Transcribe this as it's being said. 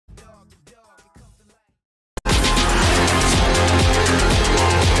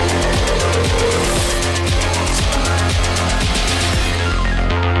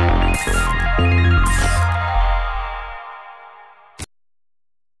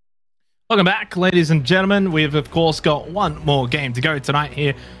Welcome back, ladies and gentlemen. We've, of course, got one more game to go tonight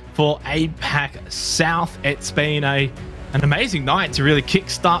here for APAC South. It's been an amazing night to really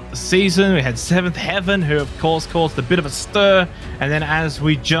kickstart the season. We had Seventh Heaven, who, of course, caused a bit of a stir. And then, as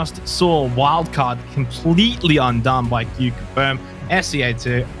we just saw, Wildcard completely undone by Q Confirm. SCA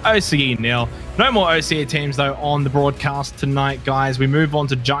 2, OCE 0. No more OCE teams, though, on the broadcast tonight, guys. We move on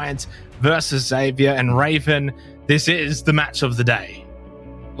to Giants versus Xavier and Raven. This is the match of the day.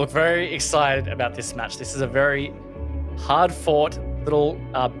 Look, very excited about this match. This is a very hard-fought little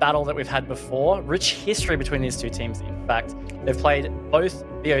battle that we've had before. Rich history between these two teams, in fact. They've played both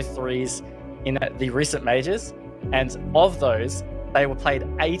BO3s in the recent majors, and of those, they were played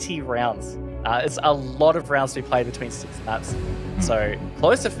 80 rounds. It's a lot of rounds to be played between 6 maps. So,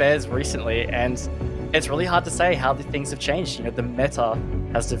 close affairs recently, and it's really hard to say how the things have changed. You know, the meta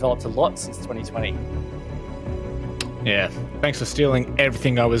has developed a lot since 2020. Yeah, thanks for stealing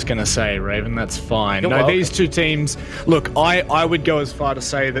everything I was going to say, Raven. That's fine. You're no, welcome. These two teams... Look, I would go as far to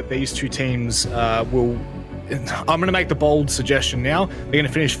say that these two teams will... I'm going to make the bold suggestion now. They're going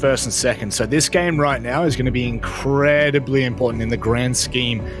to finish first and second. So this game right now is going to be incredibly important in the grand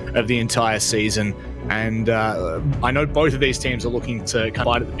scheme of the entire season. And I know both of these teams are looking to kind of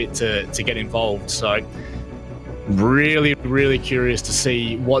fight at the bit to get involved. So really, really curious to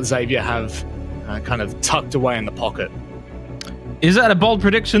see what Xavier have kind of tucked away in the pocket. Is that a bold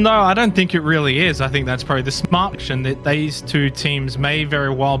prediction, though? I don't think it really is. I think that's probably the smart prediction, that these two teams may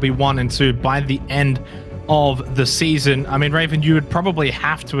very well be 1 and 2 by the end of the season. I mean, Raven, you would probably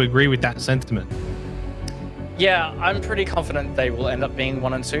have to agree with that sentiment. Yeah, I'm pretty confident they will end up being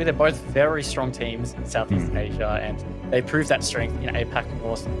 1 and 2. They're both very strong teams in Southeast Asia, and they proved that strength in APAC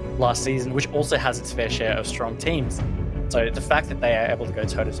North last season, which also has its fair share of strong teams. So the fact that they are able to go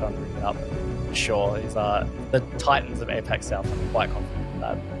toe-to-toe and bring it up, for sure, is the Titans of APAC South. I'm quite confident in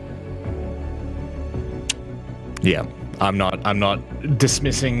that. Yeah, I'm not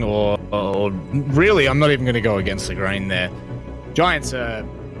dismissing or really, I'm not even going to go against the grain there. Giants are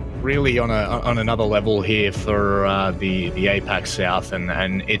really on another level here for the APAC South,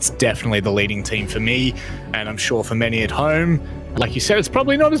 and it's definitely the leading team for me, and I'm sure for many at home. Like you said, it's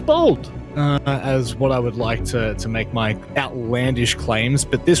probably not as bold as what I would like to make my outlandish claims,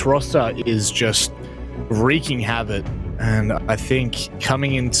 but this roster is just wreaking havoc, and I think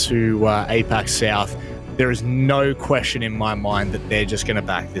coming into APAC South, there is no question in my mind that they're just going to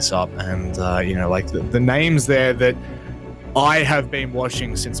back this up. And you know, like the names there that I have been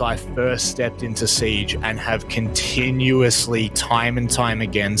watching since I first stepped into Siege and have continuously, time and time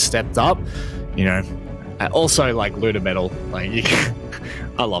again, stepped up. You know, also like Luna Metal, like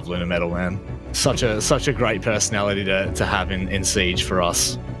I love Luna Metal, man. Such a great personality to have in Siege for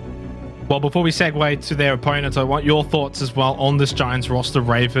us. Well, before we segue to their opponents, I want your thoughts as well on this Giants roster,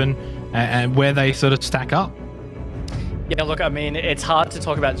 Raven, and where they sort of stack up. Yeah, look, I mean, it's hard to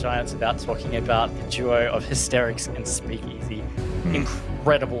talk about Giants without talking about the duo of Hysterics and Speakeasy.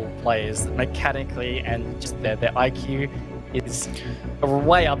 Incredible players, mechanically, and just their IQ is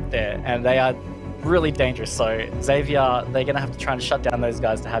way up there, and they are really dangerous. So Xavier, they're going to have to try and shut down those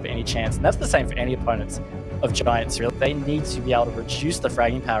guys to have any chance, and that's the same for any opponents of Giants, really. They need to be able to reduce the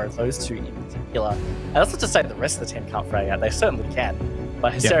fragging power of those two in particular. And that's not to say the rest of the team can't frag out. They certainly can.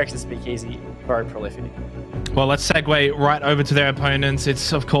 But Hysterics and Speakeasy, very prolific. Well, let's segue right over to their opponents.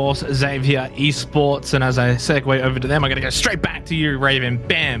 It's, of course, Xavier Esports. And as I segue over to them, I'm going to go straight back to you, Raven.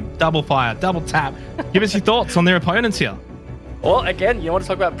 Bam, double fire, double tap. Give us your thoughts on their opponents here. Well, again, you want to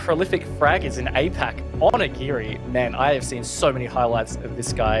talk about prolific fraggers in APAC. Onagiri, man, I have seen so many highlights of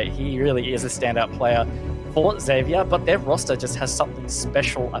this guy. He really is a standout player for Xavier, but their roster just has something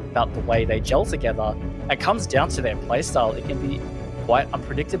special about the way they gel together. It comes down to their playstyle. It can be quite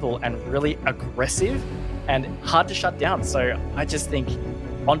unpredictable and really aggressive and hard to shut down. So I just think,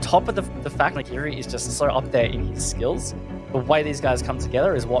 on top of the fact that Onagiri is just so up there in his skills, the way these guys come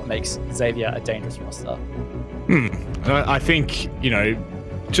together is what makes Xavier a dangerous roster. I think, you know,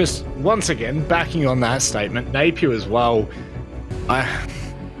 just once again, backing on that statement, Napier as well,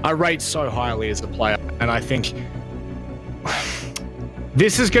 I rate so highly as a player, and I think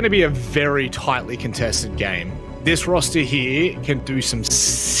this is going to be a very tightly contested game. This roster here can do some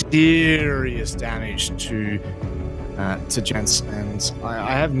serious damage to Gents, and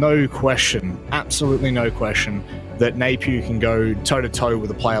I have no question, absolutely no question, that Napier can go toe-to-toe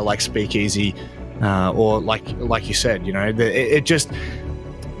with a player like Speakeasy, or like you said, you know, it just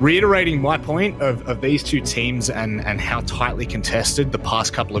reiterating my point of these two teams and how tightly contested the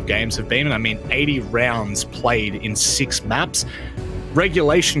past couple of games have been. And I mean, 80 rounds played in 6 maps.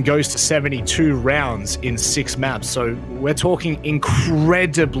 regulation goes to 72 rounds in 6 maps. So we're talking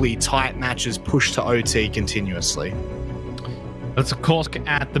incredibly tight matches pushed to OT continuously. Let's of course get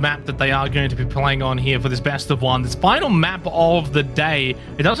at the map that they are going to be playing on here for this best of one. This final map of the day.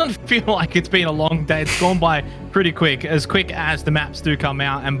 It doesn't feel like it's been a long day. It's gone by pretty quick as the maps do come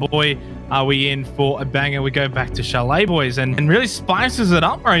out. And boy, are we in for a banger. We go back to Chalet, boys, and really spices it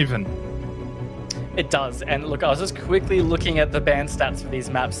up, Raven. It does. And look, I was just quickly looking at the ban stats for these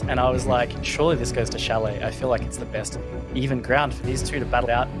maps, and I was like, surely this goes to Chalet. I feel like it's the best even ground for these two to battle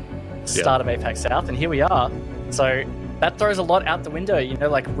out at the start of APAC South, and here we are. So that throws a lot out the window. You know,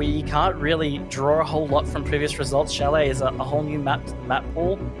 like, we can't really draw a whole lot from previous results. Chalet is a whole new map to the map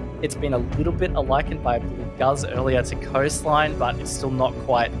pool. It's been a little bit likened by Guz earlier to Coastline, but it's still not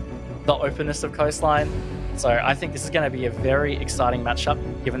quite the openness of Coastline. So I think this is going to be a very exciting matchup,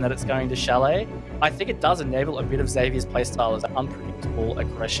 given that it's going to Chalet. I think it does enable a bit of Xavier's playstyle as unpredictable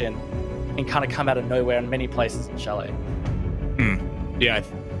aggression and kind of come out of nowhere in many places in Chalet. Yeah, I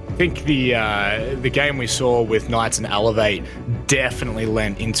think the game we saw with Knights and Elevate definitely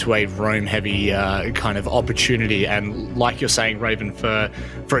lent into a roam-heavy kind of opportunity. And like you're saying, Raven, for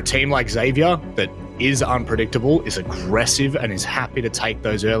a team like Xavier that is unpredictable, is aggressive, and is happy to take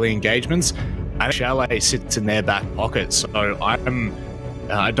those early engagements, and Chalet sits in their back pocket. So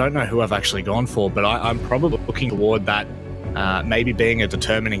I don't know who I've actually gone for, but I'm probably looking toward that maybe being a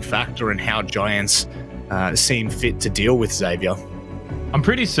determining factor in how Giants seem fit to deal with Xavier. I'm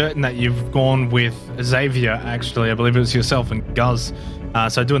pretty certain that you've gone with Xavier, actually. I believe it was yourself and Guz.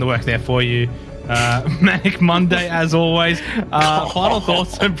 So doing the work there for you. Manic Monday, as always. Final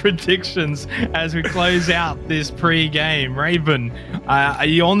thoughts and predictions as we close out this pre-game. Raven, are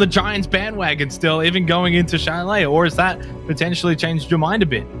you on the Giants bandwagon still, even going into Chalet, or has that potentially changed your mind a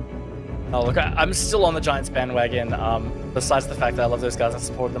bit? Oh, look, I'm still on the Giants bandwagon. Besides the fact that I love those guys and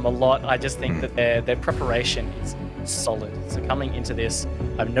support them a lot, I just think that their preparation is solid. So coming into this,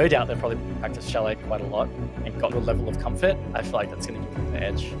 I have no doubt they've probably practiced Chalet quite a lot and got to a level of comfort. I feel like that's going to give them the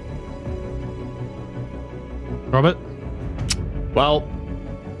edge. Robert? Well,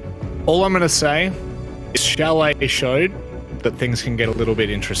 all I'm going to say is Chalet showed that things can get a little bit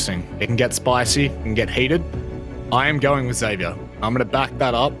interesting. It can get spicy, it can get heated. I am going with Xavier. I'm going to back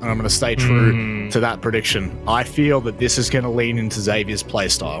that up, and I'm going to stay true to that prediction. I feel that this is going to lean into Xavier's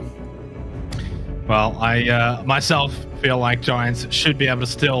playstyle. Well, I myself feel like Giants should be able to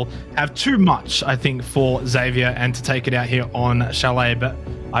still have too much, I think, for Xavier and to take it out here on Chalet, but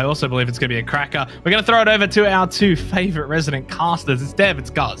I also believe it's going to be a cracker. We're going to throw it over to our two favorite resident casters. It's Dev, it's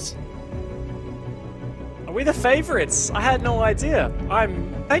Guz. Are we the favorites? I had no idea.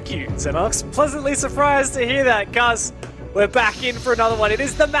 Thank you, Xenox. Pleasantly surprised to hear that, Guz. We're back in for another one. It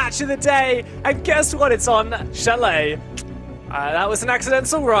is the match of the day, and guess what? It's on Chalet. That was an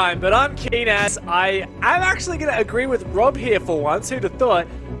accidental rhyme, but I'm keen as I'm actually going to agree with Rob here for once. Who'd have thought?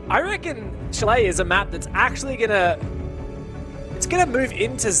 I reckon Chalet is a map that's actually going to move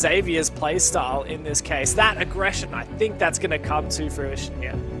into Xavier's playstyle in this case. That aggression, I think that's going to come to fruition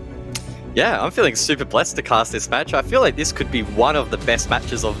here. Yeah, I'm feeling super blessed to cast this match. I feel like this could be one of the best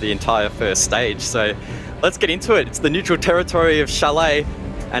matches of the entire first stage. So let's get into it. It's the neutral territory of Chalet.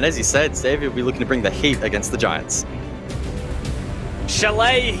 And as you said, Xavier will be looking to bring the heat against the Giants.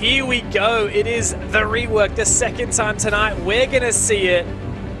 Chalet, here we go. It is the rework, the second time tonight. We're going to see it.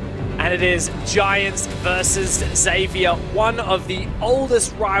 And it is Giants versus Xavier, one of the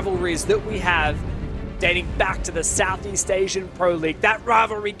oldest rivalries that we have, dating back to the Southeast Asian Pro League. That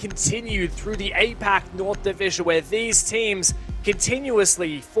rivalry continued through the APAC North Division, where these teams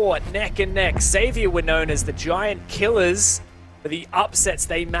continuously fought neck and neck. Xavier were known as the Giant Killers for the upsets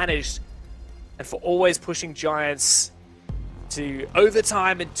they managed and for always pushing Giants to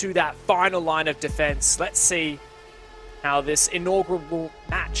overtime and to that final line of defense. Let's see how this inaugural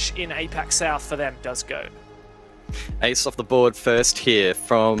match in APAC South for them does go. Ace off the board first here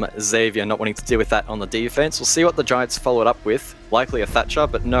from Xavier, not wanting to deal with that on the defense. We'll see what the Giants follow it up with. Likely a Thatcher,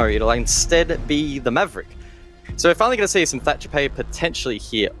 but no, it'll instead be the Maverick. So we're finally going to see some Thatcher pay potentially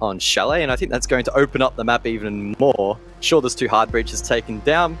here on Chalet, and I think that's going to open up the map even more. Sure, there's 2 hard breaches taken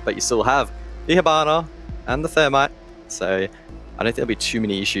down, but you still have the Hibana and the Thermite. So I don't think there'll be too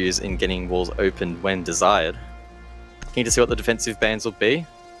many issues in getting walls opened when desired. Keen to see what the defensive bans will be.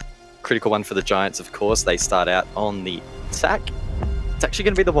 Critical one for the Giants, of course. They start out on the attack. It's actually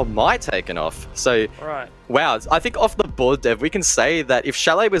going to be the one my taken off. So, right. Wow. I think off the board, Dev, we can say that if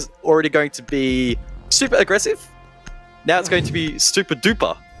Chalet was already going to be super aggressive, now it's going to be super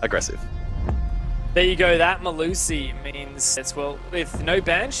duper aggressive. There you go. That Malusi means it's, well, with no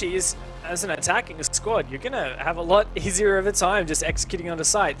Banshees, as an attacking squad, you're going to have a lot easier of a time just executing onto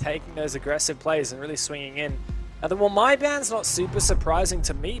site, taking those aggressive plays and really swinging in. Now, the my ban's not super surprising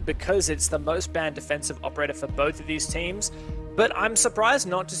to me because it's the most banned defensive operator for both of these teams, but I'm surprised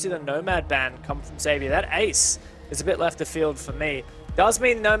not to see the Nomad ban come from Xavier. That ace is a bit left of field for me. Does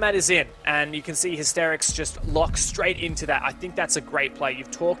mean Nomad is in, and you can see Hysterics just lock straight into that. I think that's a great play.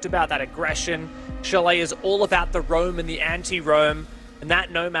 You've talked about that aggression. Chalet is all about the roam and the anti-roam, and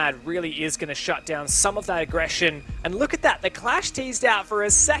that Nomad really is going to shut down some of that aggression. And look at that, the Clash teased out for a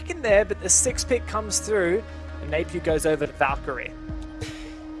second there, but the 6 pick comes through, and Napier goes over to Valkyrie.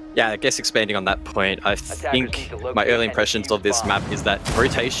 Yeah, I guess expanding on that point, I think my early impressions of this map is that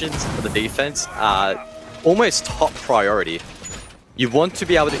rotations for the defense are almost top priority. You want to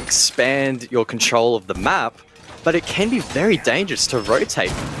be able to expand your control of the map, but it can be very dangerous to rotate.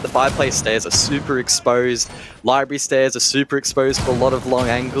 The fireplace stairs are super exposed, library stairs are super exposed for a lot of long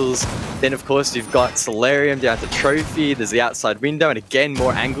angles. Then of course you've got Solarium down to Trophy, there's the outside window, and again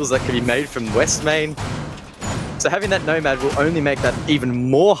more angles that can be made from West Main. So having that Nomad will only make that even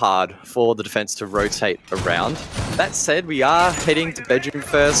more hard for the defense to rotate around. That said, we are heading to bedroom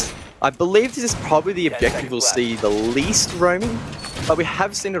first. I believe this is probably the objective we'll see the least roaming, but we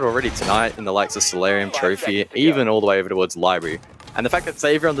have seen it already tonight in the likes of Solarium, Trophy, even all the way over towards Library. And the fact that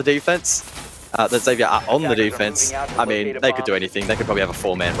Xavier on the defense, I mean, they could do anything. They could probably have a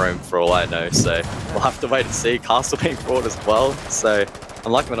 4-man roam for all I know, so we'll have to wait and see. Castle being brought as well, so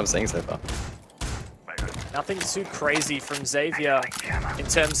I'm liking what I'm seeing so far. Nothing too crazy from Xavier in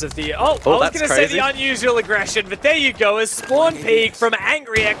terms of the... I was going to say the unusual aggression, but there you go. A spawn peak from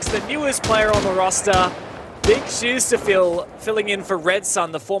Angry X, the newest player on the roster. Big shoes to fill, filling in for Red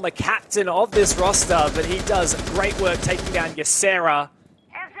Sun, the former captain of this roster, but he does great work taking down Ysera.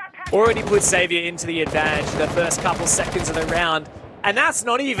 Already put Xavier into the advantage the first couple seconds of the round. And that's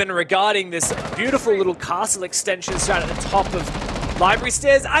not even regarding this beautiful little castle extension straight at the top of Library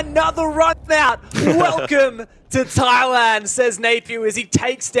Stairs. Another run out. Welcome to Thailand, says Napier as he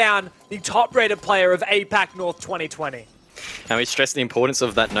takes down the top-rated player of APAC North 2020. And we stress the importance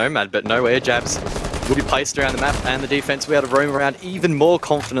of that Nomad, but no air jabs will be placed around the map, and the defense will be able to roam around even more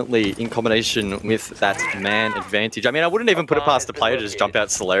confidently in combination with that man advantage. I mean, I wouldn't even put it past the player to just jump out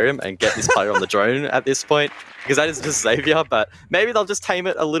Solarium and get this player on the drone at this point, because that is just Xavier, but maybe they'll just tame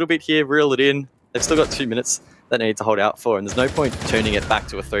it a little bit here, reel it in. They've still got 2 minutes that they need to hold out for, and there's no point turning it back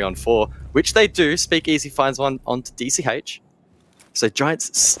to a 3-on-4, which they do. Speakeasy finds one onto DCH. So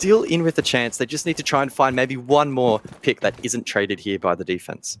Giants still in with a chance. They just need to try and find maybe one more pick that isn't traded here by the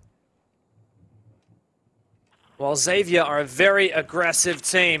defense. While Xavier are a very aggressive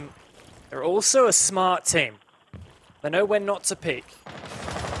team, they're also a smart team. They know when not to peek.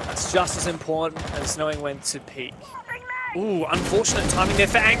 That's just as important as knowing when to peek. Ooh, unfortunate timing there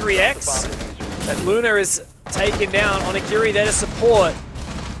for Angry X. That Luna is taken down. Onigiri there to support.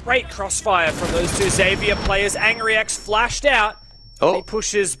 Great crossfire from those two Xavier players. Angry X flashed out. Oh. He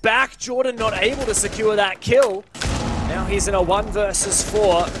pushes back. Jordan not able to secure that kill. Now he's in a 1 versus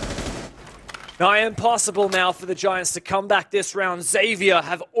 4. Nigh impossible now for the Giants to come back this round. Xavier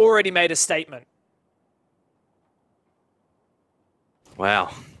have already made a statement.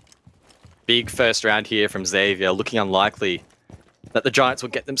 Wow. Big first round here from Xavier. Looking unlikely that the Giants will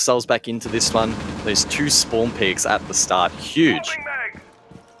get themselves back into this one. Those 2 spawn peaks at the start. Huge.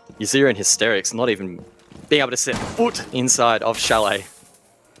 Ysera and Hysterics not even being able to set foot inside of Chalet.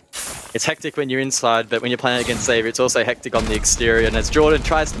 It's hectic when you're inside, but when you're playing against Xavier, it's also hectic on the exterior. And as Jordan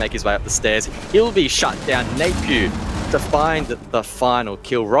tries to make his way up the stairs, he'll be shut down. Napier to find the final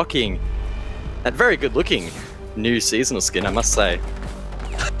kill, rocking that very good-looking new seasonal skin, I must say.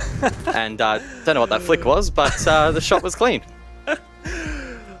 And don't know what that flick was, but the shot was clean.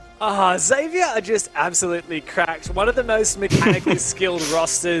 Xavier are just absolutely cracked. One of the most mechanically skilled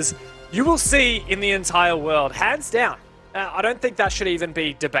rosters you will see in the entire world, hands down. I don't think that should even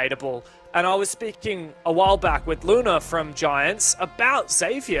be debatable. And I was speaking a while back with Luna from Giants about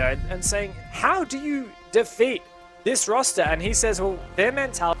Xavier and saying, how do you defeat this roster? And he says, well, their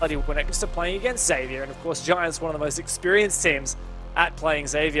mentality when it comes to playing against Xavier, and of course Giants one of the most experienced teams at playing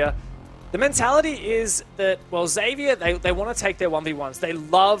Xavier, the mentality is that, well, Xavier, they want to take their 1v1s. They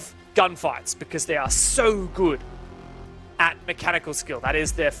love gunfights because they are so good at mechanical skill. That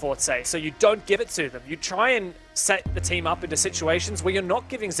is their forte. So you don't give it to them. You try and set the team up into situations where you're not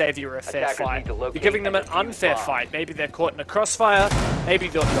giving Xavier a fair fight. You're giving them an unfair fight. Maybe they're caught in a crossfire. Maybe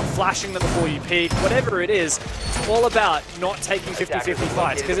you're flashing them before you peek. Whatever it is, it's all about not taking 50-50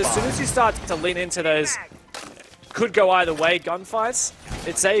 fights. Because as soon as you start to lean into those could go either way gunfights,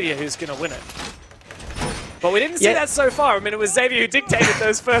 it's Xavier who's going to win it. But we didn't see that so far. I mean, it was Xavier who dictated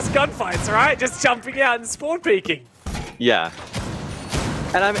those first gunfights, right? Just jumping out and spawn peeking. Yeah.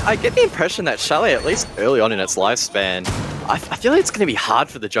 And I get the impression that Chalet, at least early on in its lifespan, I feel like it's going to be hard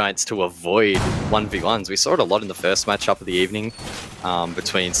for the Giants to avoid 1v1s. We saw it a lot in the first matchup of the evening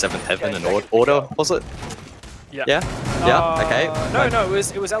between 7th Heaven and Order, was it? Yeah. Yeah? Okay. No,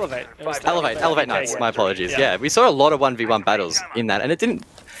 it was Elevate. It was Elevate Knights, my apologies. Yeah, we saw a lot of 1v1 battles in that, and it didn't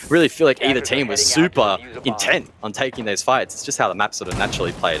really feel like either team was super intent on taking those fights. It's just how the map sort of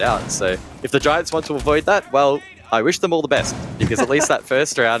naturally played out. So if the Giants want to avoid that, well, I wish them all the best, because at least that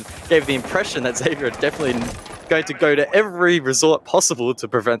first round gave the impression that Xavier are definitely going to go to every resort possible to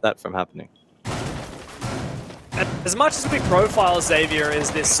prevent that from happening. As much as we profile Xavier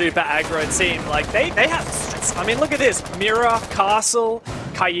as this super aggro team, like they have strengths. I mean, look at this. Mira, Castle,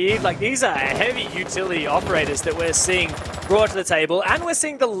 Kaid, like these are heavy utility operators that we're seeing brought to the table, and we're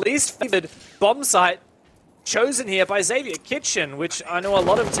seeing the least favored bomb site chosen here by Xavier, Kitchen, which I know a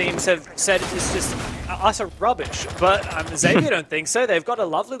lot of teams have said is just utter rubbish, but Xavier don't think so. They've got a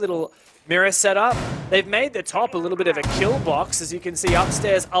lovely little mirror set up. They've made the top a little bit of a kill box. As you can see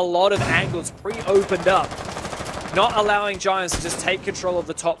upstairs, a lot of angles pre-opened up, not allowing Giants to just take control of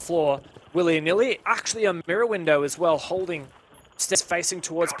the top floor willy-nilly. Actually a mirror window as well, holding stairs facing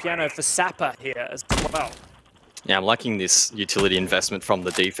towards Piano for Sapper here as well. Yeah, I'm liking this utility investment from the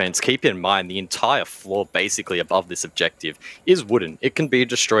defense. Keep in mind, the entire floor basically above this objective is wooden. It can be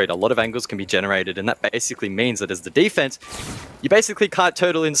destroyed. A lot of angles can be generated, and that basically means that as the defense, you basically can't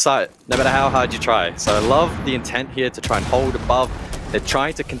turtle inside, no matter how hard you try. So I love the intent here to try and hold above. They're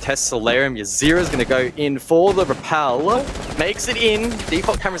trying to contest Solarium. Your Zera's going to go in for the rappel. Makes it in.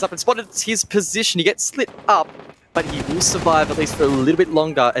 Default camera's up and spotted his position. He gets slit up, but he will survive at least for a little bit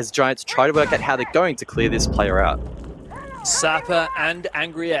longer as Giants try to work out how they're going to clear this player out. Sapper and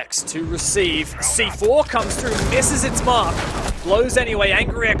Angry X to receive. C4 comes through, misses its mark. Blows anyway,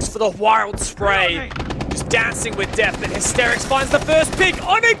 Angry X for the wild spray. Just dancing with death, but Hysterics finds the first pick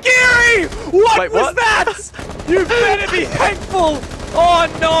on Agiri! What was that? You better be thankful! Oh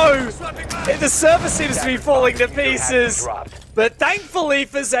no! The server seems to be falling to pieces. But thankfully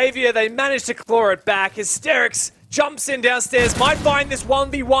for Xavier, they managed to claw it back. Hysterics jumps in downstairs, might find this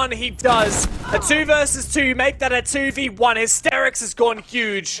 1v1, he does. A 2 versus 2, make that a 2v1. Hysterics has gone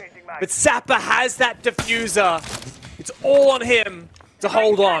huge, but Sapper has that diffuser. It's all on him to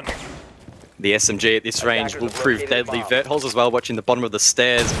hold on. The SMG at this range will prove deadly. Vertholz as well watching the bottom of the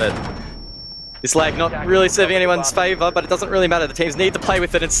stairs, but this lag not really serving anyone's favor, but it doesn't really matter. The teams need to play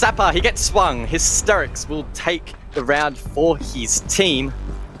with it, and Sapper, he gets swung. Hysterics will take the round for his team.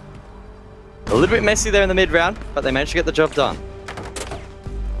 A little bit messy there in the mid-round, but they managed to get the job done.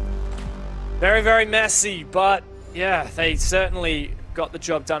 Very, very messy, but yeah, they certainly got the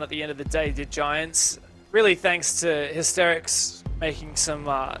job done at the end of the day, did Giants. Really thanks to Hysterics making some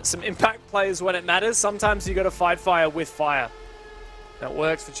impact plays when it matters. Sometimes you got to fight fire with fire. That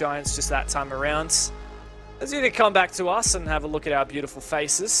worked for Giants just that time around. Let's either come back to us and have a look at our beautiful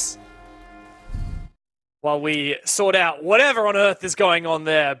faces while we sort out whatever on earth is going on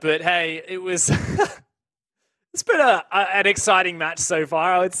there. But hey, it was it's been an exciting match so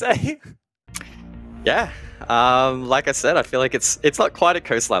far, I would say. Yeah, like I said, I feel like it's not quite at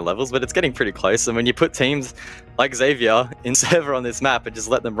coastline levels, but it's getting pretty close. And when you put teams like Xavier in server on this map and just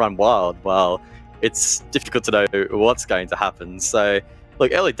let them run wild, well, it's difficult to know what's going to happen. So,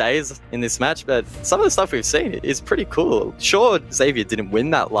 look, early days in this match, but some of the stuff we've seen is pretty cool. Sure, Xavier didn't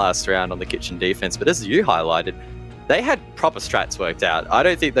win that last round on the kitchen defense, but as you highlighted, they had proper strats worked out. I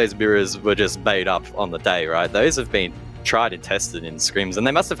don't think those mirrors were just made up on the day, right? Those have been tried and tested in scrims, and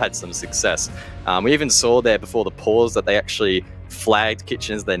they must have had some success. We even saw there before the pause that they actually flagged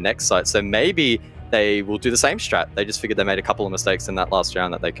kitchen as their next site, so maybe they will do the same strat. They just figured they made a couple of mistakes in that last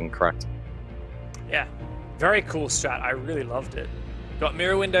round that they can correct. Yeah, very cool strat. I really loved it. Got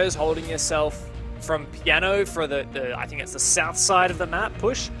mirror windows holding yourself from Piano for the I think it's the south side of the map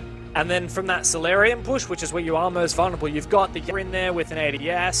push. And then from that Solarium push, which is where you are most vulnerable, you've got the gear in there with an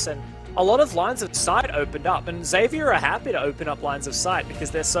ADS, and a lot of lines of sight opened up. And Xavier are happy to open up lines of sight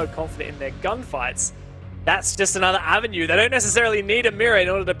because they're so confident in their gunfights. That's just another avenue. They don't necessarily need a mirror in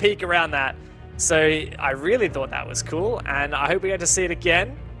order to peek around that. So I really thought that was cool, and I hope we get to see it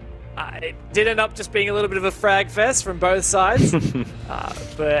again. It did end up just being a little bit of a frag fest from both sides.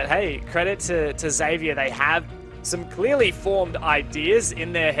 But hey, credit to Xavier. They have some clearly formed ideas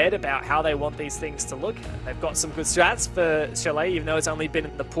in their head about how they want these things to look. They've got some good strats for Chalet, even though it's only been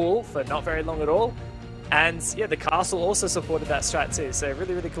in the pool for not very long at all. And yeah, the castle also supported that strat too. So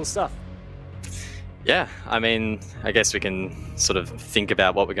really, really cool stuff. Yeah, I mean, I guess we can sort of think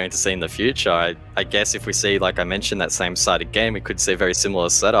about what we're going to see in the future. I guess if we see, like I mentioned, that same sided game, we could see a very similar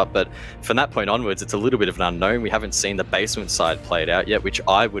setup. But from that point onwards, it's a little bit of an unknown. We haven't seen the basement side played out yet, which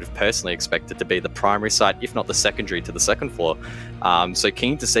I would have personally expected to be the primary side, if not the secondary to the second floor. So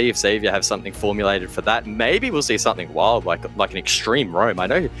keen to see if Xavier have something formulated for that. Maybe we'll see something wild, like an extreme roam. I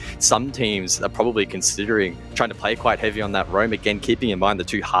know some teams are probably considering trying to play quite heavy on that roam. Again, keeping in mind the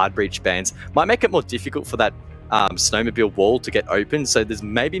 2 hard breach bans might make it more difficult for that snowmobile wall to get open, so there's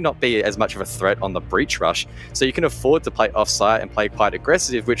maybe not be as much of a threat on the breach rush, so you can afford to play offsite and play quite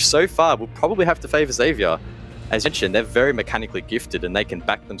aggressive, which so far will probably have to favour Xavier. As mentioned, they're very mechanically gifted and they can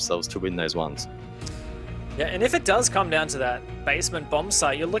back themselves to win those ones. Yeah, and if it does come down to that basement bomb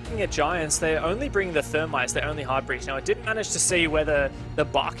site, you're looking at Giants. They're only bringing the thermites, they're only hard breach. Now, I didn't manage to see whether the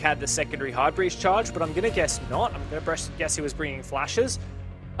Buck had the secondary hard breach charge, but I'm going to guess not. I'm going to guess he was bringing flashes.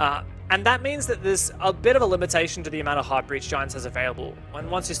 And that means that there's a bit of a limitation to the amount of hard breach Giants has available. And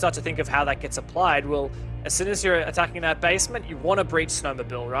once you start to think of how that gets applied, well, as soon as you're attacking that basement, you want to breach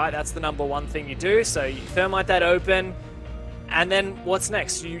snowmobile, right? That's the #1 thing you do. So you thermite that open. And then what's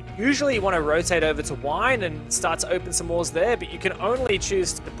next? You usually want to rotate over to wine and start to open some walls there, but you can only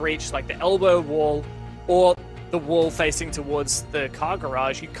choose to breach like the elbow wall or the wall facing towards the car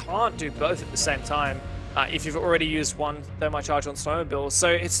garage. You can't do both at the same time. If you've already used one thermite charge on snowmobile. So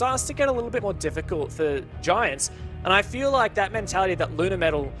it starts to get a little bit more difficult for Giants. And I feel like that mentality that Luna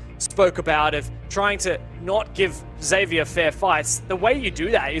Metal spoke about of trying to not give Xavier fair fights, the way you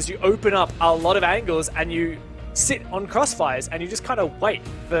do that is you open up a lot of angles and you sit on crossfires and you just kind of wait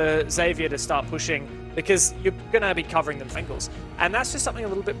for Xavier to start pushing because you're going to be covering them angles. And that's just something a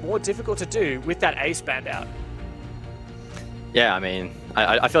little bit more difficult to do with that ace band out. Yeah, I mean,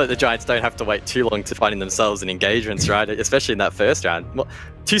 I feel like the Giants don't have to wait too long to finding themselves in engagements, right? Especially in that first round.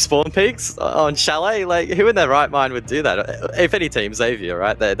 2 spawn peaks on Chalet, like who in their right mind would do that? If any team, Xavier,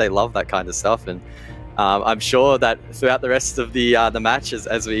 right? They love that kind of stuff, and I'm sure that throughout the rest of the matches,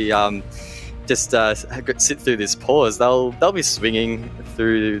 as we just sit through this pause, they'll be swinging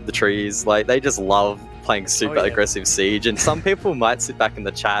through the trees. Like they just love playing super aggressive siege, and some people might sit back in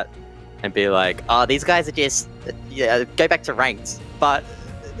the chat and be like, oh, these guys are just, go back to ranked. But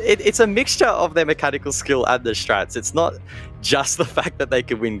it's a mixture of their mechanical skill and their strats. It's not just the fact that they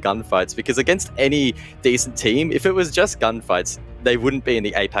can win gunfights, because against any decent team, if it was just gunfights, they wouldn't be in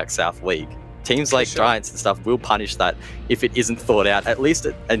the APAC South League. Teams like Giants and stuff will punish that if it isn't thought out, at least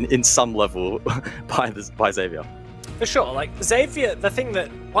in some level, by Xavier. For sure, like Xavier,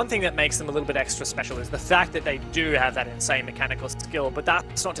 one thing that makes them a little bit extra special is the fact that they do have that insane mechanical skill, but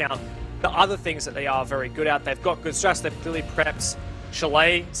that's not down the other things that they are very good at. They've got good strats, they've clearly prepped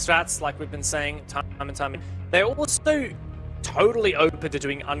Chalet strats, like we've been saying time and time again. They're also totally open to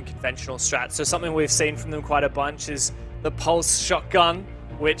doing unconventional strats. So something we've seen from them quite a bunch is the pulse shotgun,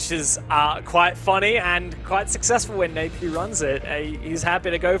 which is quite funny and quite successful when Napier runs it. He's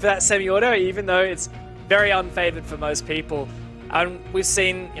happy to go for that semi-auto, even though it's very unfavored for most people. And we've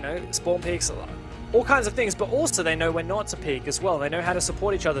seen, spawn peaks, all kinds of things, but also they know when not to peak as well. They know how to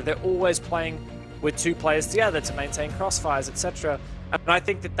support each other. They're always playing with 2 players together to maintain crossfires, etc. And I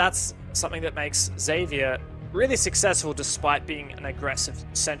think that that's something that makes Xavier really successful despite being an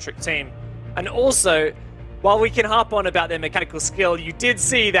aggressive-centric team. And also, while we can harp on about their mechanical skill, you did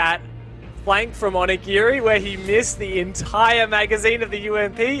see that flank from Onigiri where he missed the entire magazine of the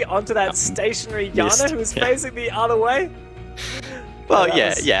UMP onto that stationary gunner who was facing the other way. Well,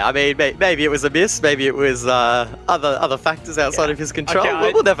 yeah. I mean, maybe it was a miss. Maybe it was other factors outside of his control.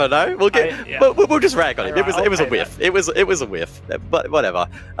 Okay, we'll never know. We'll just rag on it. It was a whiff. It was a whiff. But whatever.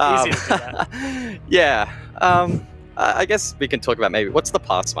 Easy to do that. Yeah. I guess we can talk about maybe what's the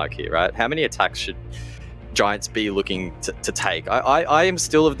pass mark here, right? How many attacks should Giants be looking to take? I am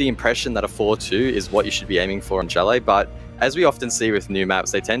still of the impression that a 4-2 is what you should be aiming for on Chalet, but as we often see with new maps,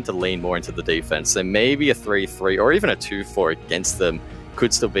 they tend to lean more into the defense. So maybe a 3-3 or even a 2-4 against them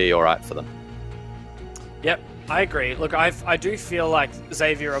could still be all right for them. Yep, I agree. Look, I do feel like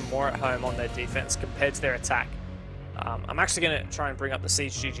Xavier are more at home on their defense compared to their attack. I'm actually going to try and bring up the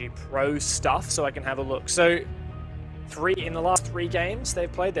CGG Pro stuff so I can have a look. So in the last 3 games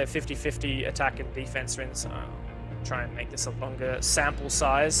they've played, they're 50-50 attack and defense wins. So I'll try and make this a longer sample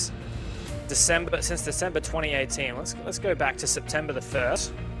size. Since December 2018. Let's go back to September the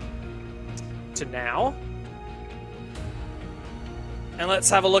 1st to now. And let's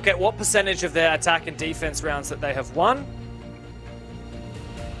have a look at what percentage of their attack and defense rounds that they have won.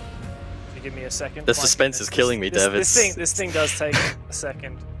 If you give me a second. The suspense is killing me, Dev. This thing does take a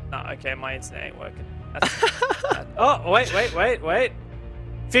second. No, okay, my internet ain't working. Oh, wait.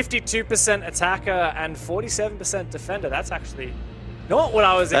 52% attacker and 47% defender. That's actually not what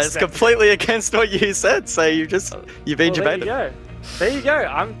I was expecting. That's completely against what you said, so you've been debated. There you go.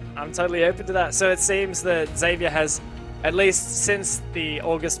 I'm totally open to that. So it seems that Xavier has, at least since the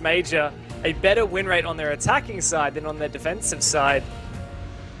August Major, a better win rate on their attacking side than on their defensive side.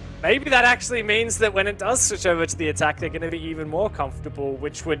 Maybe that actually means that when it does switch over to the attack, they're going to be even more comfortable,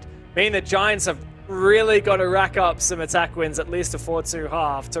 which would mean that Giants have really got to rack up some attack wins, at least a 4-2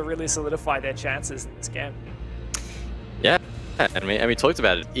 half, to really solidify their chances in this game. Yeah, and we talked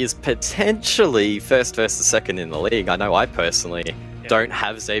about it. Is potentially first versus second in the league. I know I personally don't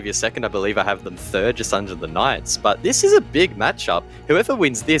have Xavier second. I believe I have them third, just under the Knights. But this is a big matchup. Whoever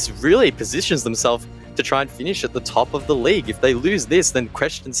wins this really positions themselves to try and finish at the top of the league. If they lose this, then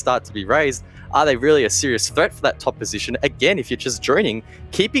questions start to be raised. Are they really a serious threat for that top position? Again, if you're just joining,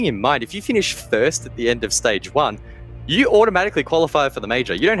 keeping in mind, if you finish first at the end of stage 1, you automatically qualify for the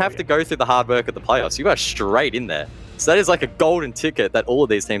major. You don't have to go through the hard work of the playoffs. You are straight in there. So that is like a golden ticket that all of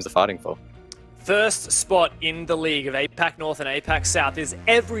these teams are fighting for. First spot in the league of APAC North and APAC South is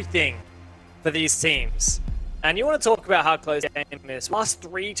everything for these teams. And you want to talk about how close the game is. Last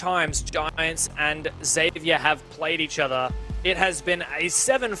 3 times Giants and Xavier have played each other, it has been a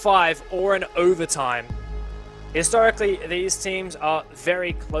 7-5 or an overtime. Historically, these teams are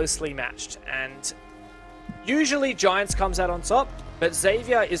very closely matched, and usually Giants comes out on top, but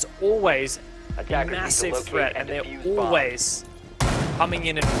Xavier is always a massive threat, and they're always coming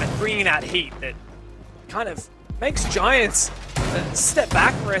in and bringing that heat that kind of makes Giants step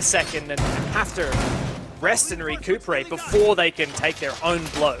back for a second and have to rest and recuperate before they can take their own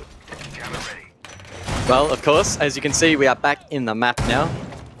blow. Well, of course, as you can see, we are back in the map now.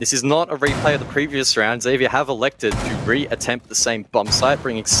 This is not a replay of the previous round. Xavier have elected to re-attempt the same bomb site,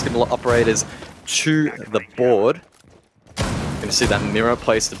 bringing similar operators to the board. Going to see that mirror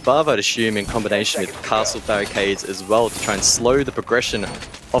placed above, I'd assume in combination with castle barricades as well, to try and slow the progression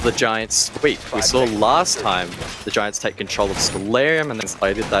of the Giants' sweep. We saw last time the Giants take control of Solarium, and then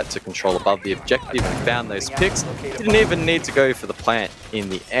they did that to control above the objective and found those picks. Didn't even need to go for the plant in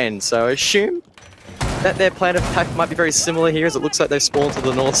the end, so I assume that their plan of attack might be very similar here, as it looks like they've spawned to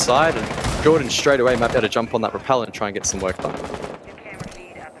the north side, and Jordan straight away might be able to jump on that rappel and try and get some work done.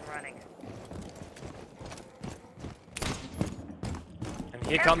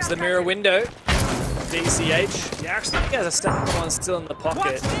 Here comes the mirror window. DCH. He actually has a step one still in the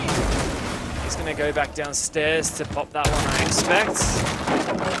pocket. He's going to go back downstairs to pop that one, I expect.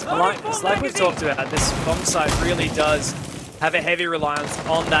 It's like we've talked about, this bomb site really does have a heavy reliance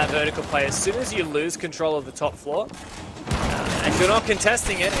on that vertical play. As soon as you lose control of the top floor, if you're not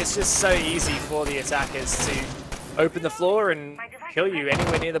contesting it, it's just so easy for the attackers to open the floor and kill you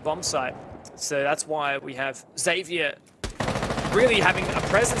anywhere near the bomb site. So that's why we have Xavier really having a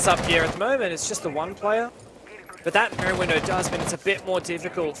presence up here. At the moment, it's just the one player. But that mirror window does mean it's a bit more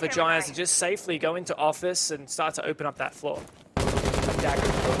difficult for Giants to just safely go into office and start to open up that floor.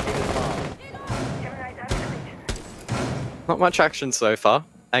 Not much action so far.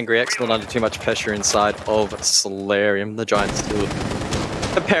 Angry X not under too much pressure inside of Solarium. The Giants still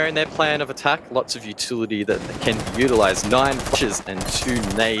preparing their plan of attack. Lots of utility that can be utilized. 9 flashes and 2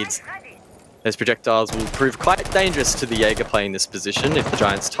 nades. Those projectiles will prove quite dangerous to the Jaeger playing this position if the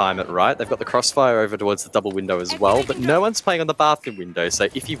Giants time it right. They've got the crossfire over towards the double window as well, but no one's playing on the bathroom window, so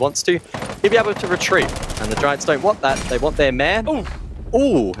if he wants to, he'll be able to retreat. And the Giants don't want that. They want their man.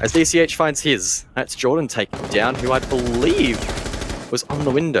 Ooh, as DCH finds his. That's Jordan taking down, who I believe was on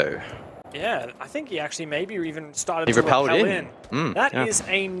the window. Yeah, I think he actually maybe even started to repel in. That is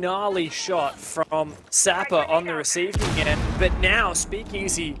a gnarly shot from Sapper on the receiving end, but now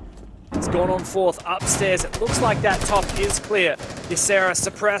Speakeasy has gone on fourth upstairs. It looks like that top is clear. Ysera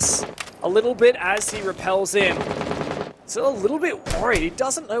suppress a little bit as he repels in. Still a little bit worried. He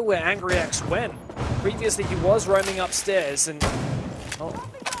doesn't know where Angry X went. Previously, he was roaming upstairs, and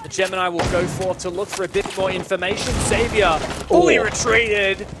the Gemini will go forth to look for a bit more information. Xavier fully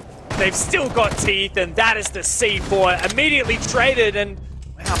retreated. They've still got teeth, and that is the C4. Immediately traded, and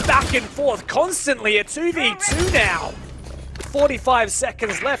wow, back and forth constantly. A 2v2 now. 45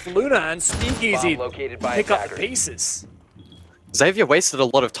 seconds left. Luna and Speakeasy pick up the pieces. Xavier wasted a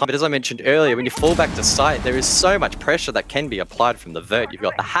lot of time, but as I mentioned earlier, when you fall back to site, there is so much pressure that can be applied from the vert. You've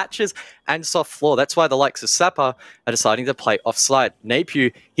got the hatches and soft floor. That's why the likes of Sapper are deciding to play off-site.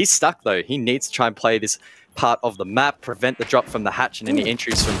 Napier, he's stuck though. He needs to try and play this part of the map, prevent the drop from the hatch and any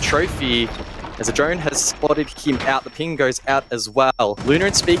entries from Trophy. As a drone has spotted him out, the ping goes out as well. Luna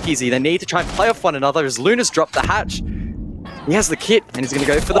and Speakeasy, they need to try and play off one another as Luna's dropped the hatch. He has the kit, and he's going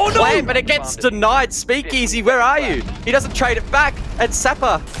to go for the plant, but it gets denied. Speakeasy, where are you? He doesn't trade it back. And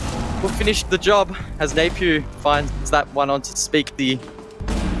Sapper will finish the job as Napier finds that one on to speak the...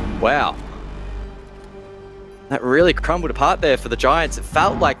 Wow. That really crumbled apart there for the Giants. It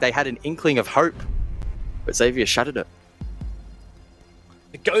felt like they had an inkling of hope, but Xavier shattered it.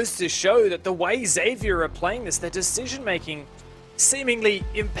 It goes to show that the way Xavier are playing this, their decision-making seemingly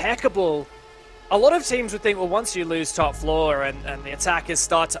impeccable. A lot of teams would think, well, once you lose top floor and the attackers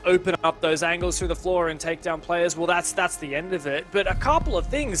start to open up those angles through the floor and take down players, well, that's the end of it. But a couple of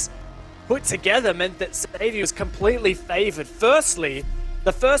things put together meant that Xavier was completely favored. Firstly,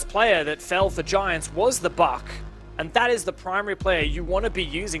 the first player that fell for Giants was the Buck, and that is the primary player you want to be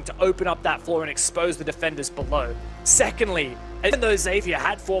using to open up that floor and expose the defenders below. Secondly, even though Xavier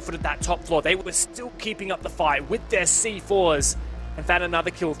had forfeited that top floor, they were still keeping up the fight with their C4s and found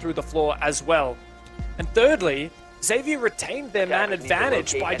another kill through the floor as well. And thirdly, Xavier retained their man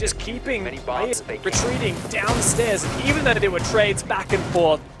advantage by just keeping players retreating downstairs. And even though there were trades back and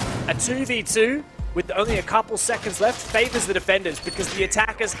forth, a 2v2 with only a couple seconds left favors the defenders because the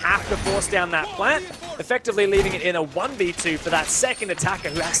attackers have to force down that plant, effectively leaving it in a 1v2 for that second attacker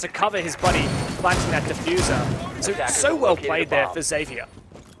who has to cover his buddy planting that diffuser. So well played there for Xavier.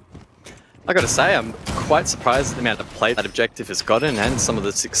 I gotta say, I'm quite surprised at the amount of play that objective has gotten and some of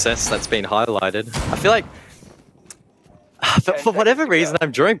the success that's been highlighted. I feel like, for whatever reason,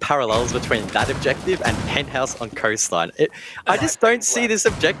 I'm drawing parallels between that objective and Penthouse on Coastline. I just don't see this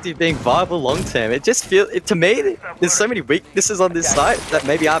objective being viable long term. It just feels, to me, there's so many weaknesses on this site that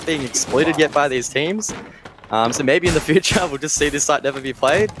maybe aren't being exploited yet by these teams. So maybe in the future we'll just see this site never be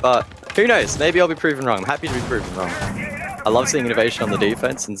played, but who knows? Maybe I'll be proven wrong. I'm happy to be proven wrong. I love seeing innovation on the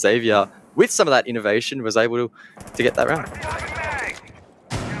defense, and Xavier, with some of that innovation, was able to get that round.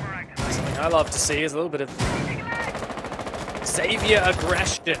 Something I love to see is a little bit of Xavier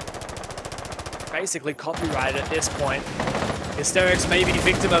aggression. Basically copyrighted at this point. Hysterics may be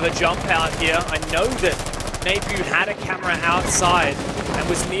victim of a jump out here. I know that Napier had a camera outside and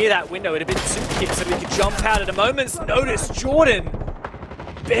was near that window. It had been 2 kicks so he could jump out at a moment's notice. Jordan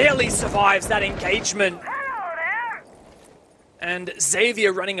barely survives that engagement. And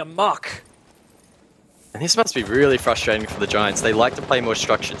Xavier running amok. And this must be really frustrating for the Giants. They like to play more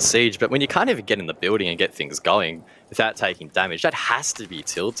structured siege, but when you can't even get in the building and get things going without taking damage, that has to be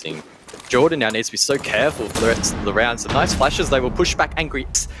tilting. Jordan now needs to be so careful for the rest of the round. Some nice flashes, they will push back angry.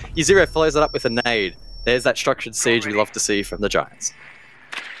 Zero follows it up with a nade. There's that structured siege we love to see from the Giants.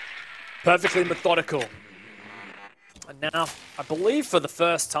 Perfectly methodical. And now, I believe for the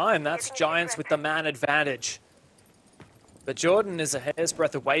first time, that's Giants with the man advantage. But Jordan is a hair's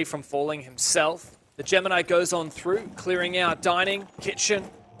breadth away from falling himself. The Gemini goes on through, clearing out dining, kitchen,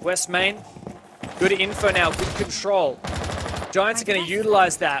 west main. Good info now, good control. Giants are going to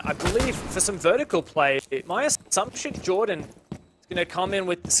utilize that, I believe, for some vertical play. My assumption, Jordan is going to come in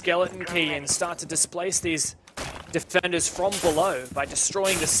with the skeleton key and start to displace these defenders from below by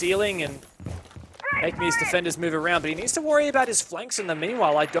destroying the ceiling and making these defenders move around. But he needs to worry about his flanks in the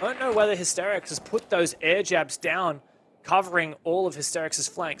meanwhile. I don't know whether Hysterics has put those air jabs down, covering all of Hysterics'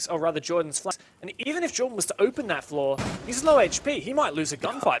 flanks, or rather Jordan's flanks. And even if Jordan was to open that floor, he's low HP. He might lose a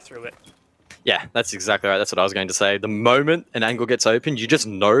gunfight through it. Yeah, that's exactly right. That's what I was going to say. The moment an angle gets opened, you just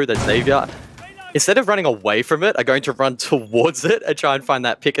know that Xavier, instead of running away from it, are going to run towards it and try and find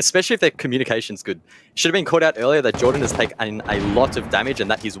that pick, especially if their communication's good. Should have been called out earlier that Jordan has taken a lot of damage and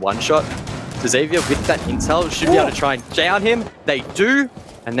that is one shot. So Xavier, with that intel, should be able to try and down him. They do,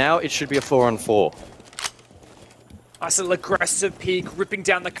 and now it should be a 4-on-4. Nice little aggressive peek, ripping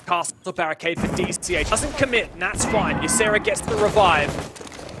down the castle barricade for DCH. Doesn't commit, and that's fine. Ysera gets the revive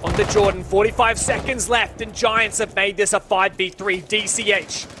onto Jordan. 45 seconds left, and Giants have made this a 5v3.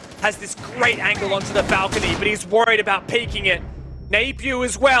 DCH has this great angle onto the balcony, but he's worried about peeking it. Napier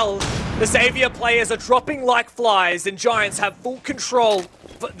as well. The Xavier players are dropping like flies, and Giants have full control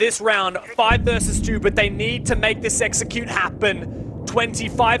for this round. 5 versus 2, but they need to make this execute happen.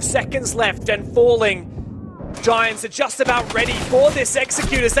 25 seconds left and falling. Giants are just about ready for this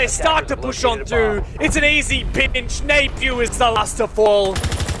execute as they start to push on through. It's an easy pinch. Napier is the last to fall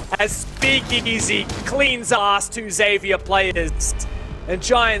as Speakeasy cleans ass to Xavier players. And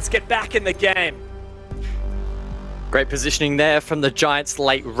Giants get back in the game. Great positioning there from the Giants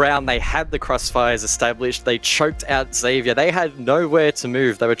late round. They had the crossfires established. They choked out Xavier. They had nowhere to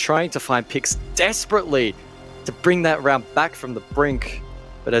move. They were trying to find picks desperately to bring that round back from the brink.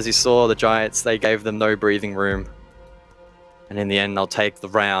 But as you saw, the Giants, they gave them no breathing room. And in the end, they'll take the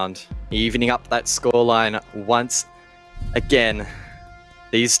round, evening up that scoreline once again.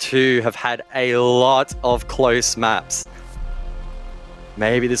 These two have had a lot of close maps.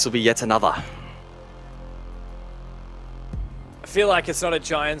 Maybe this will be yet another. feel like it's not a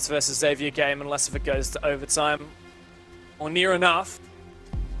Giants versus Xavier game unless if it goes to overtime or near enough.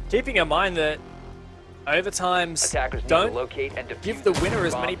 Keeping in mind that overtimes don't give the winner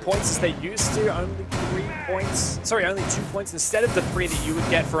as many points as they used to. Only 3 points. Sorry, only 2 points instead of the 3 that you would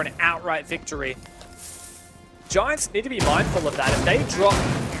get for an outright victory. Giants need to be mindful of that. If they drop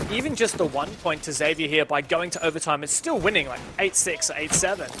even just the 1 point to Xavier here by going to overtime, it's still winning like 8-6 or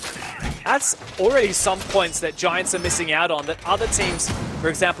 8-7. That's already some points that Giants are missing out on that other teams, for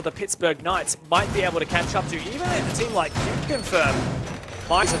example, the Pittsburgh Knights, might be able to catch up to. Even a team like Q-Confirm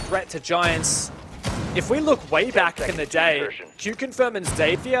might be a threat to Giants. If we look way back in the day, Q-Confirm and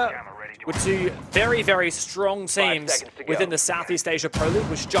Xavier were two very, very strong teams within the Southeast Asia Pro League,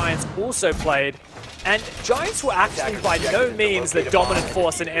 which Giants also played. And Giants were actually by no means the dominant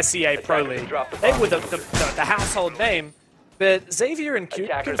force in SEA Pro League. They were the household name, but Xavier and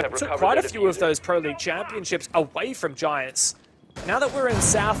Q-Confirm took quite a few of those Pro League championships away from Giants. Now that we're in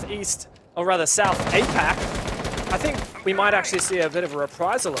Southeast, or rather South APAC, I think we might actually see a bit of a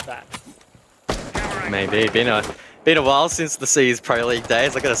reprisal of that. Maybe. Been a while since the C's Pro League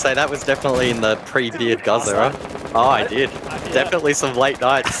days. I gotta say, that was definitely in the pre-Beard Guz era. Oh, I did. Definitely some late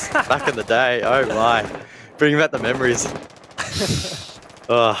nights back in the day. Oh my. Bringing back the memories.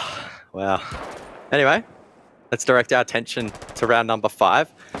 Oh, wow. Anyway, let's direct our attention to round number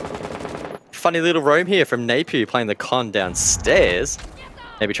 5. Funny little roam here from Napier playing the con downstairs.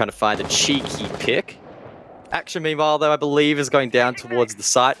 Maybe trying to find a cheeky pick. Action, meanwhile, though, I believe is going down towards the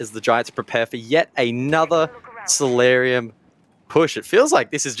site as the Giants prepare for yet another Solarium push. It feels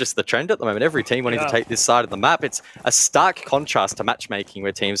like this is just the trend at the moment. Every team wanting to take this side of the map. It's a stark contrast to matchmaking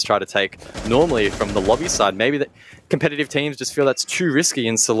where teams try to take normally from the lobby side. Maybe the competitive teams just feel that's too risky.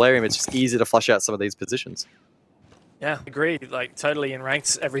 In Solarium, it's just easy to flush out some of these positions. Yeah, agreed. Like, totally in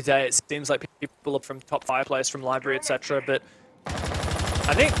ranks every day. It seems like people up from top 5 players from library, etc. But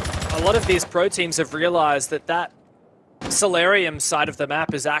I think a lot of these pro teams have realized that that Solarium side of the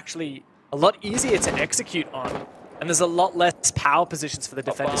map is actually a lot easier to execute on, and there's a lot less power positions for the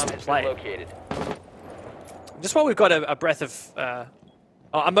defenders to play. Just while we've got a breath of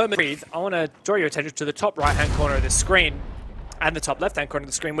a moment to breathe, I want to draw your attention to the top right-hand corner of the screen and the top left-hand corner of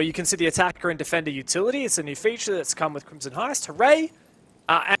the screen, where you can see the attacker and defender utility. It's a new feature that's come with Crimson Heist. Hooray!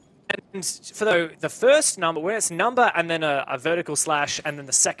 And for the first number, where it's number and then a vertical slash and then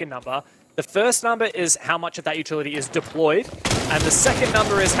the second number, the first number is how much of that utility is deployed, and the second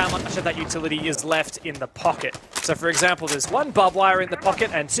number is how much of that utility is left in the pocket. So for example, there's 1 barbed wire in the pocket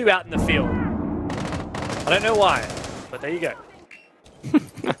and 2 out in the field. I don't know why, but there you go.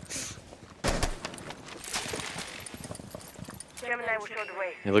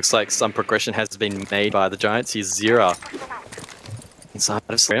 It looks like some progression has been made by the Giants. Here's Zira inside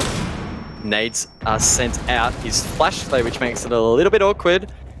of Slam. Nades are sent out. His flash though, which makes it a little bit awkward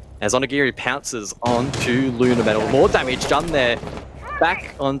as Onigiri pounces onto Lunar Metal. More damage done there.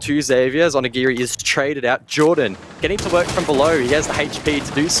 Back onto Xavier as Onigiri is traded out. Jordan getting to work from below. He has the HP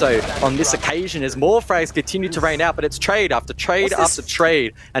to do so on this occasion as more frags continue to rain out, but it's trade after trade after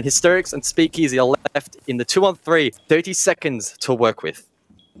trade. And Hysterics and Speakeasy are left in the 2-on-3. 30 seconds to work with.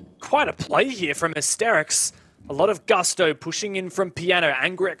 Quite a play here from Hysterics. A lot of gusto pushing in from Piano.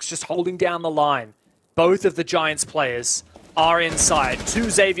 Angrex just holding down the line. Both of the Giants players are inside. 2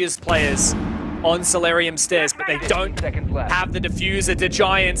 Xavier's players on Solarium stairs, but they don't have the diffuser to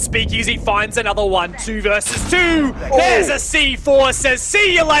Giants. Speakeasy finds another one. 2 versus 2. There's a C4, says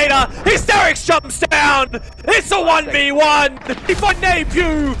see you later. Hysterics jumps down. It's a 1v1. For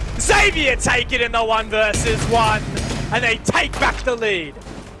Napier, Xavier take it in the 1 versus 1, and they take back the lead.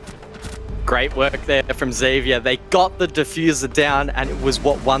 Great work there from Xavier. They got the diffuser down, and it was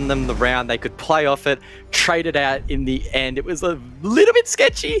what won them the round. They could play off it, trade it out in the end. It was a little bit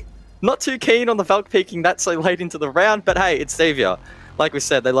sketchy. Not too keen on the Valk peeking that so late into the round, but hey, it's Xavier. Like we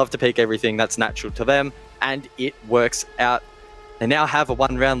said, they love to peek everything. That's natural to them, and it works out. They now have a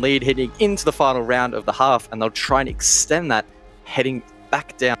 1-round lead heading into the final round of the half, and they'll try and extend that heading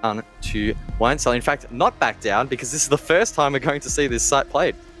back down to Winecell. In fact, not back down, because this is the first time we're going to see this site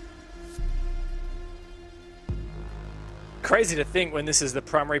played. Crazy to think when this is the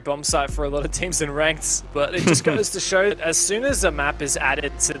primary bomb site for a lot of teams in ranked, but it just goes to show that as soon as a map is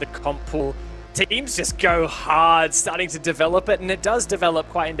added to the comp pool, teams just go hard starting to develop it, and it does develop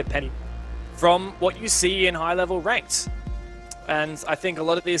quite independent from what you see in high-level ranked. And I think a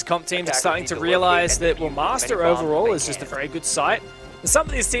lot of these comp teams are starting to realize that, well, Master overall is just a very good site. And some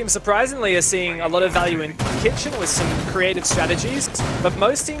of these teams, surprisingly, are seeing a lot of value in Kitchen with some creative strategies. But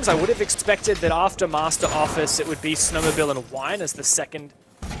most teams, I would have expected that after Master Office, it would be Snowmobile and Wine as the second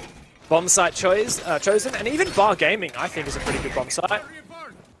bomb site chosen, and even Bar Gaming, I think, is a pretty good bomb site.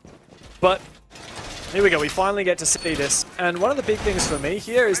 But here we go, we finally get to see this. And one of the big things for me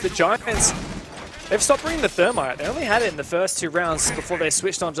here is the Giants, they've stopped bringing the Thermite. They only had it in the first 2 rounds before they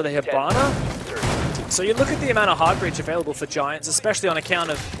switched onto the Hibana. So you look at the amount of hard breach available for Giants, especially on account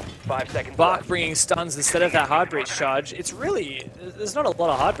of 5 seconds Bark left. bringing stuns instead of that hard breach charge. It's really, there's not a lot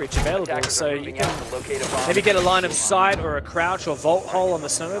of hard breach available, so you can maybe get a line of sight or a crouch or vault hole on the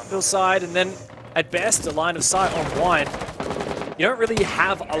snowmobile side, and then at best a line of sight on wine. You don't really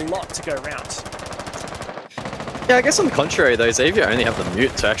have a lot to go around. Yeah, I guess on the contrary though, Xavier only have the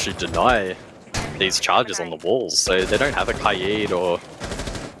mute to actually deny these charges on the walls, so they don't have a Kaid or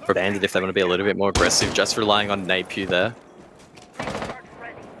a Bandit if they want to be a little bit more aggressive, just relying on Napu there.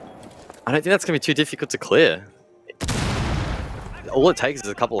 I don't think that's going to be too difficult to clear. All it takes is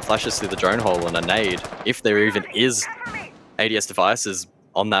a couple of flashes through the drone hole and a nade, if there even is ADS devices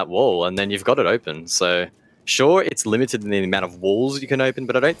on that wall, and then you've got it open. So sure, it's limited in the amount of walls you can open,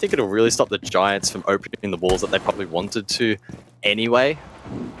 but I don't think it'll really stop the Giants from opening the walls that they probably wanted to anyway.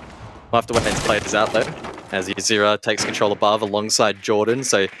 We'll have to wait and play this out though, as Yazira takes control above alongside Jordan.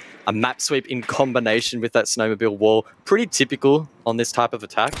 So a map sweep in combination with that snowmobile wall, pretty typical on this type of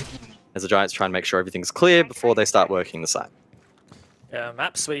attack, as the Giants try and make sure everything's clear before they start working the site. Yeah,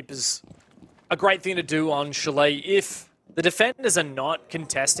 map sweep is a great thing to do on Chalet if the defenders are not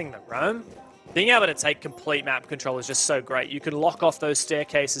contesting the roam. Being able to take complete map control is just so great. You can lock off those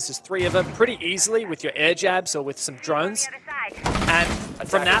staircases, there's 3 of them, pretty easily with your air jabs or with some drones. And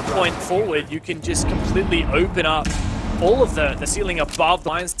from that point forward, you can just completely open up all of the ceiling above the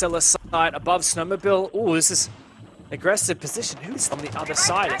Mindstellar site, above Snowmobile. Oh, this is aggressive position. Who's on the other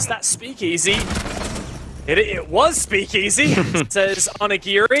side? It's that Speakeasy. It was Speakeasy, says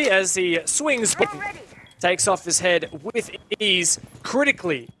Onigiri as he swings, takes off his head with ease.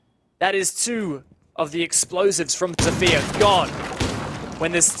 Critically, that is 2 of the explosives from Zafir gone,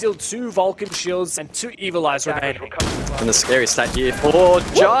 when there's still 2 Vulcan shields and 2 Evil Eyes remaining. And the scary stat here for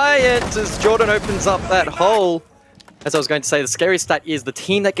Giants as Jordan opens up that hole. As I was going to say, the scary stat is the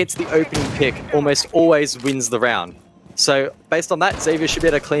team that gets the opening pick almost always wins the round. So based on that, Xavier should be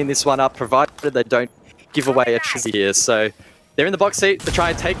able to clean this one up, provided they don't give away a trizzy here. So they're in the box seat to try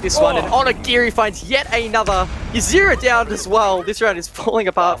and take this one, and Onigiri finds yet another. Yazira down as well. This round is falling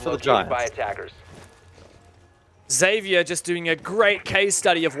apart for the Giants. Xavier just doing a great case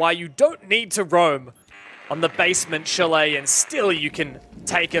study of why you don't need to roam on the basement chalet and still you can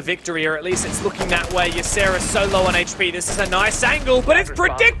take a victory, or at least it's looking that way. Ysera's so low on HP. This is a nice angle, but it's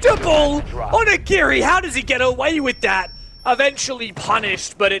predictable! Onigiri, how does he get away with that? Eventually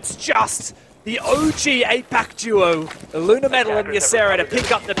punished, but it's just the OG APAC duo, Luna Metal and Ysera, to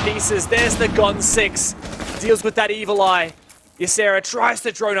pick up the pieces. There's the Gon 6, deals with that Evil Eye. Ysera tries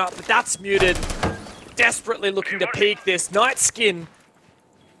to drone up, but that's muted. Desperately looking to peek this. Night Skin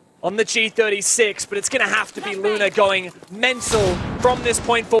on the G36, but it's going to have to be Luna going mental from this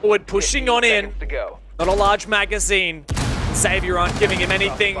point forward, pushing on in. Not a large magazine. Xavier aren't giving him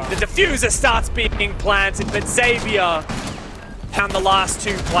anything. The diffuser starts being planted, but Xavier found the last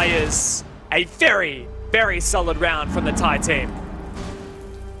 2 players. A very, very solid round from the Thai team.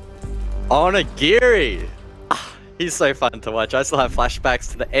 Onigiri! He's so fun to watch. I still have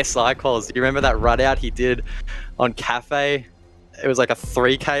flashbacks to the SI calls. Do you remember that run out he did on Cafe? It was like a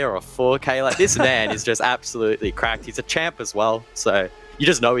 3K or a 4K. Like, this man is just absolutely cracked. He's a champ as well, so you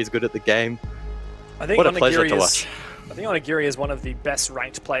just know he's good at the game. What a pleasure to watch. I think Onigiri is one of the best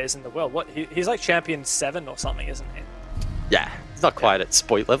ranked players in the world. He's like champion 7 or something, isn't he? Yeah, he's not quite at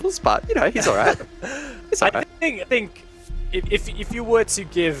Spoit levels, but you know, he's alright. He's alright. I think if you were to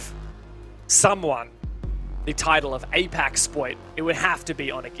give someone the title of APAC Spoit, it would have to be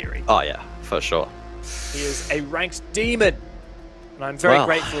Onigiri. Oh yeah, for sure. He is a ranked demon, and I'm very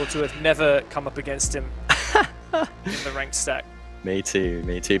grateful to have never come up against him in the ranked stack. Me too,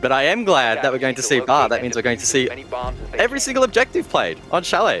 me too. But I am glad that we're going to see Bar. That means we're going to see every single objective played on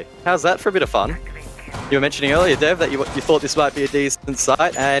Chalet. How's that for a bit of fun? You were mentioning earlier, Dev, that you thought this might be a decent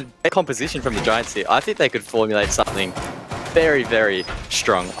site, and composition from the Giants here. I think they could formulate something very, very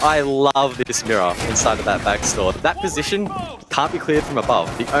strong. I love this mirror inside of that backstore. That position can't be cleared from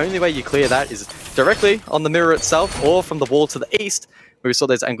above. The only way you clear that is directly on the mirror itself or from the wall to the east, where we saw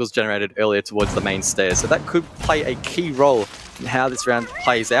those angles generated earlier towards the main stairs. So that could play a key role in how this round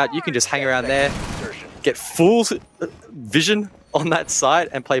plays out. You can just hang around there, get full vision on that side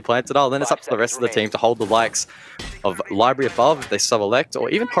and play planted. Then it's up to the rest of the team to hold the likes of Library above if they so elect, or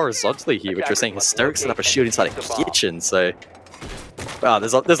even horizontally here, which we're seeing Hysteric set up a shield inside a kitchen. So Wow,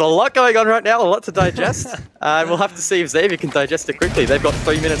 there's a lot going on right now, a lot to digest. We'll have to see if Xavier can digest it quickly. They've got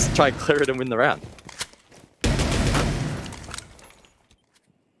 3 minutes to try and clear it and win the round.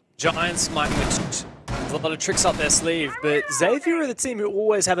 Giants might with a lot of tricks up their sleeve, but Xavier are the team who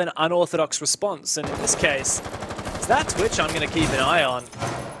always have an unorthodox response, and in this case, it's that Twitch I'm going to keep an eye on.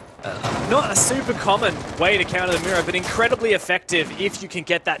 Not a super common way to counter the mirror, but incredibly effective if you can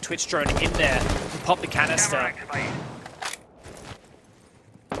get that Twitch drone in there and pop the canister.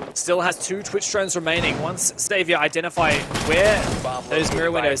 Still has 2 Twitch drones remaining. Once Xavier identify where those mirror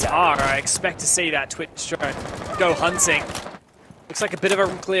windows are, I expect to see that Twitch drone go hunting. Looks like a bit of a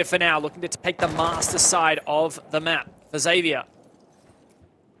clear for now, looking to take the master side of the map for Xavier.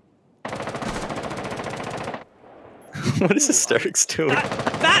 What is Hysterics doing?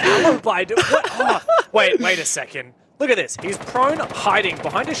 That alibi, wait a second. Look at this. He's prone, hiding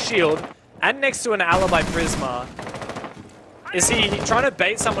behind a shield and next to an alibi Prisma. Is he trying to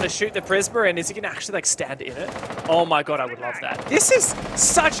bait someone to shoot the Prisma, and is he going to actually like stand in it? Oh my god, I would love that. This is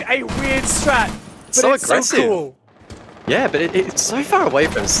such a weird strat, but so it's aggressive. so cool. Yeah, but it's so far away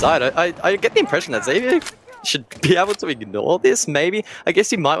from his side. I get the impression that Xavier should be able to ignore this, maybe. I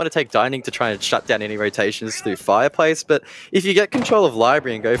guess you might want to take Dining to try and shut down any rotations through Fireplace, but if you get control of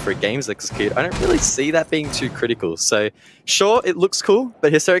Library and go for a games execute, I don't really see that being too critical. So, sure, it looks cool,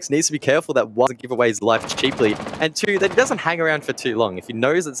 but Hysterics needs to be careful that one, doesn't give away his life cheaply, and 2, that he doesn't hang around for too long. If he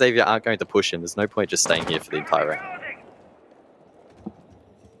knows that Xavier aren't going to push him, there's no point just staying here for the entire round.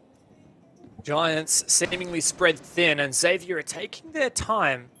 Giants seemingly spread thin, and Xavier are taking their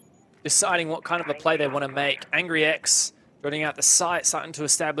time deciding what kind of a play they want to make. Angry X running out the site, starting to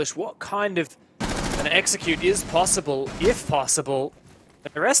establish what kind of an execute is possible, if possible.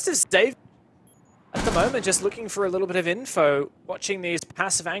 The rest of Xavier, at the moment, just looking for a little bit of info, watching these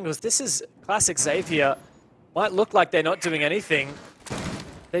passive angles. This is classic Xavier. Might look like they're not doing anything.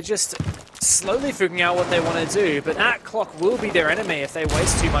 They're just slowly figuring out what they want to do, but that clock will be their enemy if they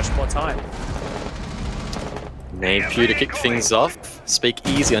waste too much more time. Napew to kick things off. Speak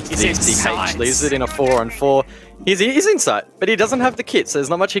easy onto DSTH. Leaves it in a 4-on-4. He's inside, but he doesn't have the kit, so there's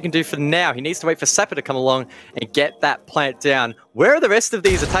not much he can do for now. He needs to wait for Sapper to come along and get that plant down. Where are the rest of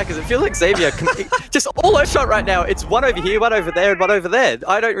these attackers? It feels like Xavier just all over shot right now. It's one over here, one over there, and one over there.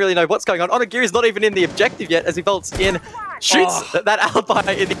 I don't really know what's going on. Onagiri's not even in the objective yet as he bolts in. Shoots that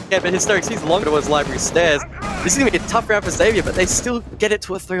alibi in the air, but Hysterics, he's long towards Library Stairs. This is going to be a tough round for Xavier, but they still get it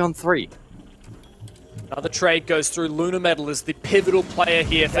to a 3-on-3. Another trade goes through. Luna Metal is the pivotal player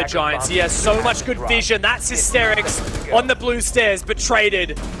here for Giants. He has so much good vision. That's Hysterics on the blue stairs, but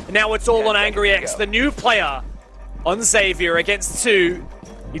traded. And now it's all on Angry X, the new player on Xavier against 2.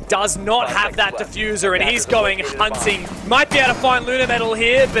 He does not have that diffuser, and he's going hunting. Might be able to find Luna Metal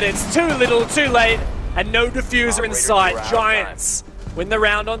here, but it's too little, too late, and no diffuser in sight. Giants win the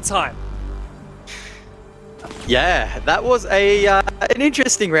round on time. Yeah, that was an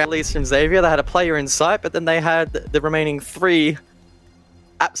interesting round, at least from Xavier. They had a player in sight, but then they had the remaining 3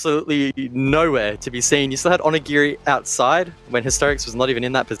 absolutely nowhere to be seen. You still had Onagiri outside when Hysterics was not even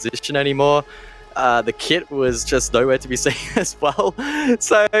in that position anymore. The kit was just nowhere to be seen as well.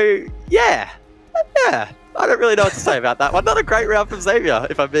 So, yeah, I don't really know what to say about that one. Not a great round from Xavier,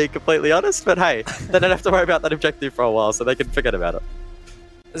 if I'm being completely honest, but hey, they don't have to worry about that objective for a while, so they can forget about it.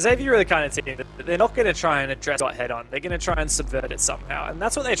 Xavier are the kind of team that they're not going to try and address it head on. They're going to try and subvert it somehow. And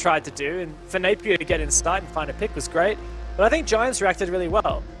that's what they tried to do. And for Napier to get inside and find a pick was great. But I think Giants reacted really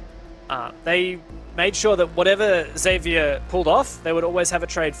well. They made sure that whatever Xavier pulled off, they would always have a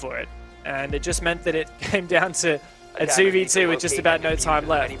trade for it. And it just meant that it came down to a 2v2 with just about no time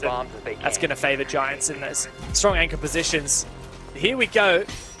left. And that's going to favor Giants in those strong anchor positions. Here we go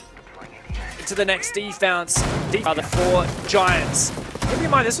into the next defense. The 4 Giants. Keep in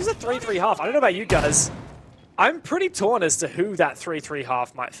mind, this was a 3-3 half. I don't know about you guys. I'm pretty torn as to who that 3-3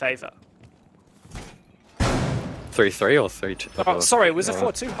 half might favor. 3-3 or 3-2? Oh, sorry, it was a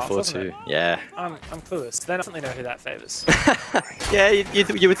 4-2 half, wasn't it? Yeah. I'm clueless. They definitely know who that favors. Yeah,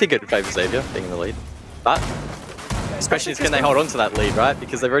 you would think it would favour Xavier being in the lead. But the question is, can they hold on to that lead, right?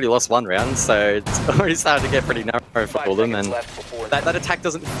 Because they've already lost 1 round, so it's already starting to get pretty narrow for them. And that attack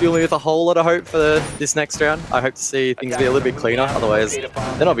doesn't fill me with a whole lot of hope for this next round. I hope to see things be a little bit cleaner. Otherwise,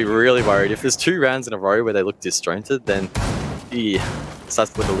 then I'll be really worried. If there's 2 rounds in a row where they look disjointed, then it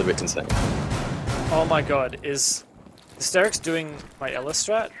starts to look a little bit concerning. Oh my god, is Hysterics doing my Ella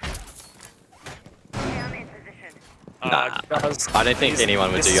strat? Nah, I don't think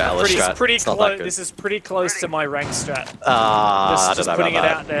anyone would do your Ella strat. This is pretty close to my rank strat. I don't just know putting it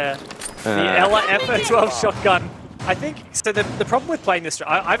about out there. The Ella F12 shotgun I think, so the problem with playing this,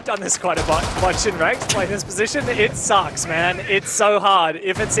 I've done this quite a bunch in ranked, playing this position, it sucks, man. It's so hard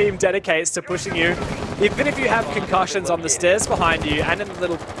if a team dedicates to pushing you. Even if you have concussions on the stairs behind you and in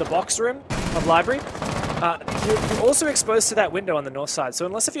the box room of library, you're also exposed to that window on the north side. So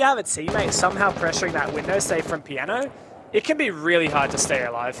unless if you have a teammate somehow pressuring that window, say from piano, it can be really hard to stay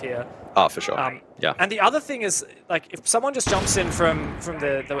alive here. Oh, for sure. Yeah. And the other thing is, like, if someone just jumps in from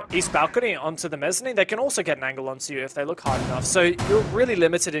the east balcony onto the mezzanine, they can also get an angle onto you if they look hard enough. So you're really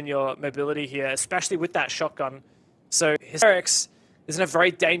limited in your mobility here, especially with that shotgun. So Hysterics is in a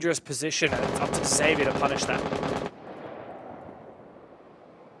very dangerous position, and it's up to Xavier to punish that.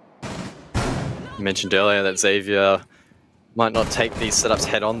 You mentioned earlier that Xavier might not take these setups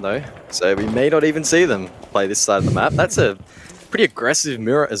head on though, so we may not even see them play this side of the map. That's a pretty aggressive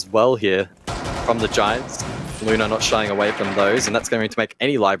mirror as well here from the Giants. Luna not shying away from those, and that's going to make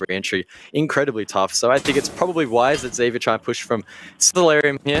any library entry incredibly tough. So I think it's probably wise that Xavier try and push from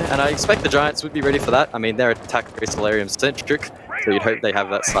Stellarium here, and I expect the Giants would be ready for that. I mean, they're attack very Stellarium centric, so you'd hope they have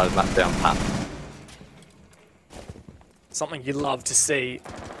that side of the map down pat. Something you love to see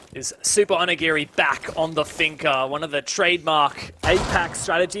is Super Onigiri back on the Finca, one of the trademark APAC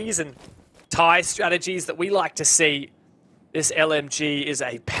strategies and Thai strategies that we like to see. This LMG is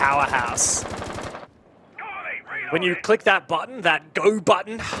a powerhouse. When you click that button, that go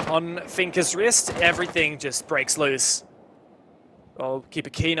button on Finca's wrist, everything just breaks loose. I'll keep a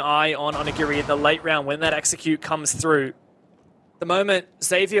keen eye on Onigiri in the late round when that execute comes through. At the moment,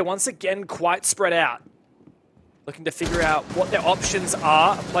 Xavier once again quite spread out. Looking to figure out what their options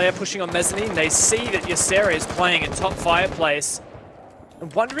are. A player pushing on mezzanine. They see that Ysera is playing in top fireplace.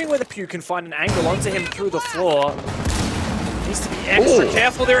 And wondering whether Pew can find an angle onto him through the floor. Needs to be extra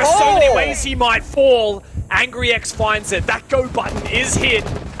careful. There are so many ways he might fall. Angry X finds it. That go button is hit.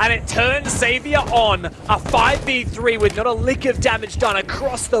 And it turns Xavier on. A 5v3 with not a lick of damage done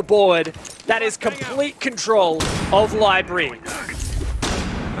across the board. That is complete control of Library.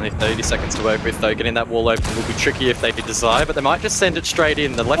 Only 30 seconds to work with though. Getting that wall open will be tricky if they desire, but they might just send it straight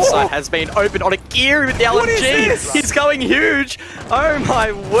in. The left side has been opened on a gear with the LMG. He's going huge. Oh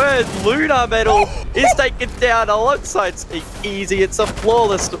my word. Lunar Metal is taken down alongside Speak Easy. It's a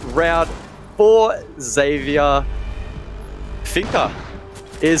flawless round for Xavier. Finca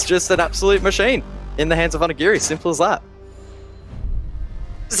is just an absolute machine in the hands of Onigiri. Simple as that.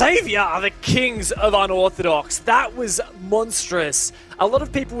 Xavier are the kings of unorthodox. That was monstrous. A lot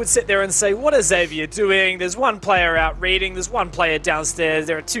of people would sit there and say, what is Xavier doing? There's one player out reading, there's one player downstairs,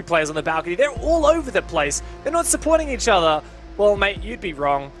 there are two players on the balcony. They're all over the place. They're not supporting each other. Well, mate, you'd be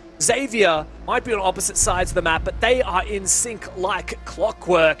wrong. Xavier might be on opposite sides of the map, but they are in sync like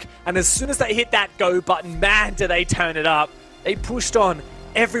clockwork. And as soon as they hit that go button, man, do they turn it up. They pushed on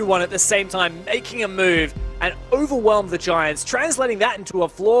everyone at the same time, making a move and overwhelmed the Giants, translating that into a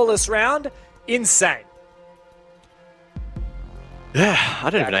flawless round. Insane. Yeah,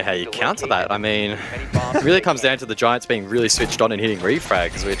 I don't even know how you counter that. I mean, it really comes down to the Giants being really switched on and hitting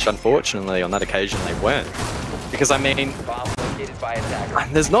refrags, which unfortunately on that occasion they weren't. Because I mean,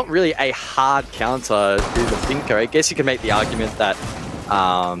 there's not really a hard counter to the Finca. I guess you can make the argument that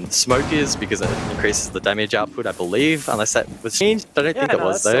smoke is because it increases the damage output, I believe, unless that was changed. I don't think it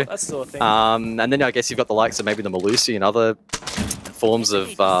was though. That's still a thing. And then I guess you've got the likes of maybe the Malusi and other forms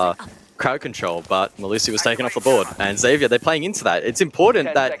of crowd control, but Malusi was taken off the board. And Xavier, they're playing into that. It's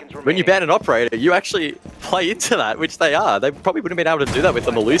important that when you ban an operator, you actually play into that, which they are. They probably wouldn't have been able to do that with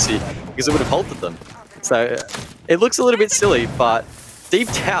the Malusi because it would have halted them. So it looks a little bit silly, but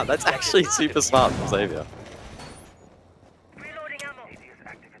deep down, that's actually super smart from Xavier.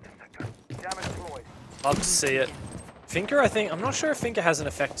 Love to see it. Finca, I think, I'm not sure if Finca has an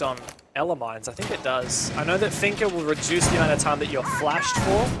effect on Elemines. I think it does. I know that Finca will reduce the amount of time that you're flashed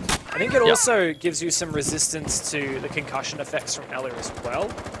for. I think it also gives you some resistance to the concussion effects from Ela as well.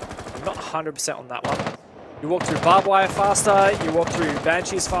 I'm not 100% on that one. You walk through barbed wire faster, you walk through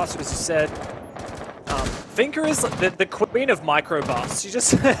Banshees faster, as you said. Finca is the queen of micro buffs. She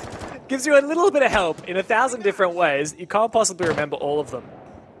just gives you a little bit of help in 1,000 different ways. You can't possibly remember all of them.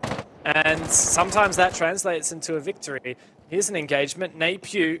 And sometimes that translates into a victory. Here's an engagement.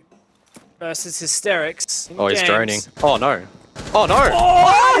 Napew versus Hysterics. Oh, he's droning. Oh, no. Oh, no.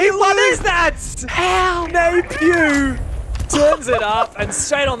 Oh, what is that? How? Napew turns it up, and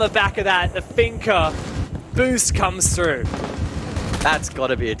straight on the back of that, the Finca boost comes through. That's got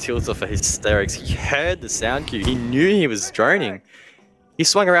to be a tilter for Hysterics. He heard the sound cue. He knew he was droning. He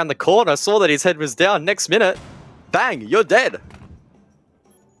swung around the corner, saw that his head was down. Next minute, bang, you're dead.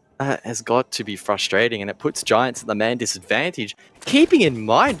 That has got to be frustrating, and it puts Giants at the man disadvantage. Keeping in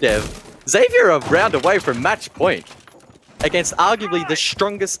mind, Dev, Xavier are a round away from match point against arguably the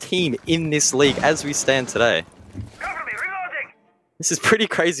strongest team in this league as we stand today. This is pretty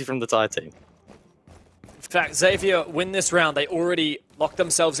crazy from the Thai team. In fact, Xavier win this round. They already locked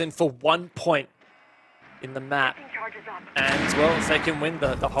themselves in for 1 point in the map. And, well, if they can win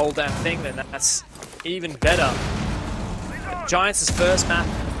the whole damn thing, then that's even better. Giants' first map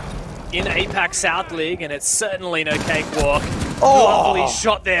in APAC South League, and it's certainly no cakewalk. Lovely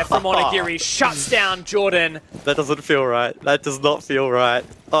shot there from Onigiri. Shuts down Jordan. That doesn't feel right. That does not feel right.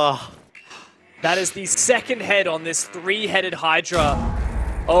 Oh. That is the second head on this three-headed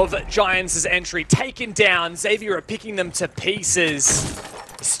Hydra of Giants' entry. Taken down. Xavier are picking them to pieces.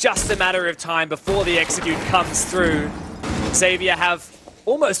 It's just a matter of time before the execute comes through. Xavier have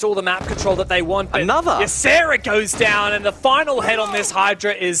almost all the map control that they want. But another! Ysera goes down, and the final head on this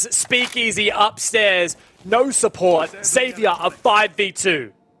Hydra is Speakeasy upstairs. No support. Xavier a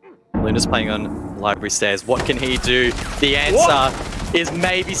 5v2. Luna's playing on library stairs. What can he do? The answer is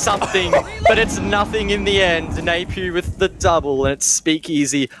maybe something, but it's nothing in the end. Napier with the double, and it's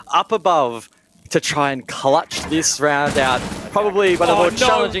Speakeasy up above to try and clutch this round out. Probably one of the more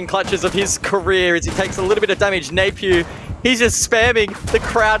challenging clutches of his career as he takes a little bit of damage. Napier, he's just spamming the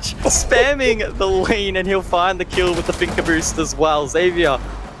crouch, spamming the lean, and he'll find the kill with the finger boost as well. Xavier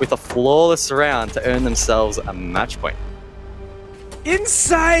with a flawless round to earn themselves a match point.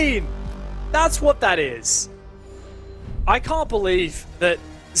 Insane! That's what that is. I can't believe that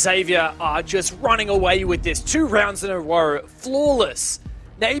Xavier are just running away with this. 2 rounds in a row, flawless.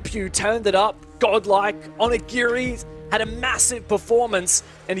 Napier turned it up, godlike. Onigiri had a massive performance,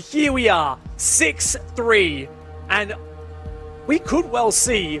 and here we are, 6-3, and we could well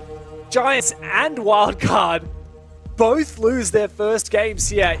see Giants and Wildcard both lose their first games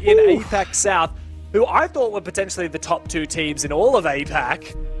here in APAC South, who I thought were potentially the top 2 teams in all of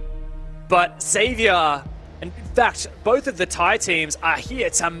APAC. But Xavier, and in fact, both of the Thai teams are here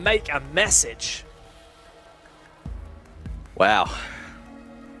to make a message. Wow.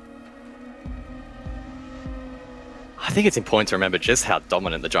 I think it's important to remember just how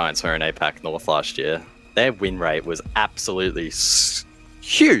dominant the Giants were in APAC North last year. Their win rate was absolutely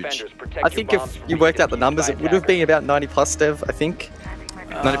huge. I think if you worked out the numbers, it would have been about 90 plus, Dev, I think.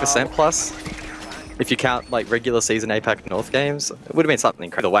 90% plus. If you count like regular season APAC North games, it would have been something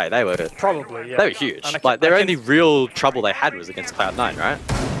incredible. Way they were probably, yeah. They were huge. Like their only real trouble they had was against Cloud9, right?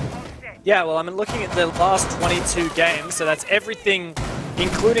 Yeah, well, I'm looking at the last 22 games, so that's everything,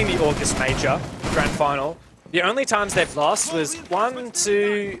 including the August Major Grand Final. The only times they've lost was 1,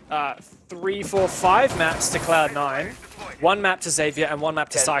 2, 3, 4, 5 maps to Cloud9, 1 map to Xavier, and 1 map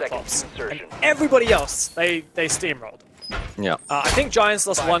to Cyclops. And everybody else, they steamrolled. Yeah. I think Giants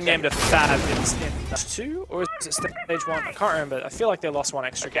lost 1 game to Fab in 2, or is it stage 1? I can't remember. I feel like they lost 1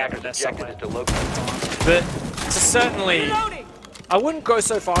 extra game in there somewhere. But it's certainly, I wouldn't go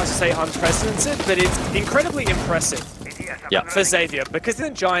so far as to say unprecedented, but it's incredibly impressive for Xavier, because the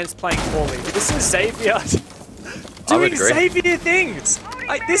Giants playing poorly. This is Xavier doing Xavier things.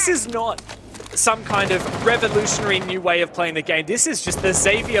 Like, this is not some kind of revolutionary new way of playing the game. This is just the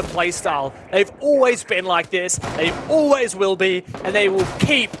Xavier playstyle. They've always been like this, they always will be, and they will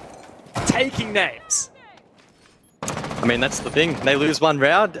keep taking names. I mean, that's the thing. They lose 1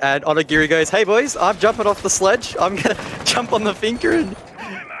 round, and Onigiri goes, hey boys, I'm jumping off the sledge. I'm going to jump on the finger and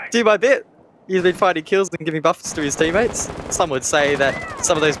do my bit. He's been finding kills and giving buffs to his teammates. Some would say that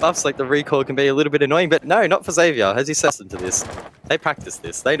some of those buffs, like the recall, can be a little bit annoying, but no, not for Xavier. Has he settled into this? They practice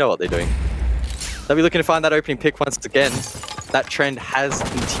this. They know what they're doing. They'll be looking to find that opening pick once again. That trend has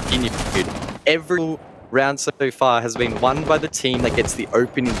continued. Every round so far has been won by the team that gets the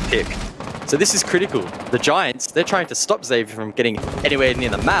opening pick. So this is critical. The Giants, they're trying to stop Xavier from getting anywhere near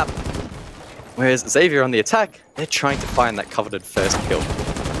the map, whereas Xavier on the attack, they're trying to find that coveted first kill.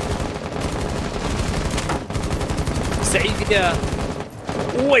 Xavier,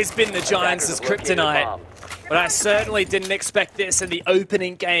 always been the Giants' kryptonite, but I certainly didn't expect this in the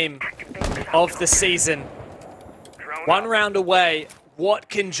opening game of the season. 1 round away. What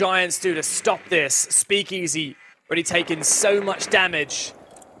can Giants do to stop this? Speakeasy already taken so much damage.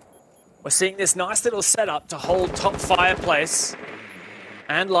 We're seeing this nice little setup to hold top fireplace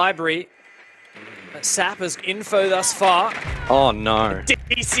and library. Sapper's info thus far. Oh no.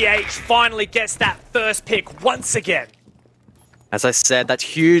 DCH finally gets that first pick once again. As I said, that's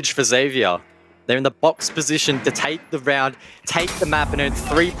huge for Xavier. They're in the box position to take the round, take the map, and earn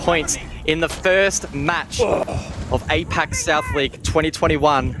 3 points in the first match of APAC South League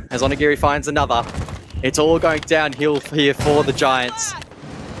 2021. As Onigiri finds another, it's all going downhill here for the Giants.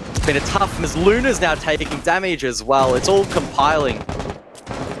 It's been a tough, as Luna's now taking damage as well. It's all compiling.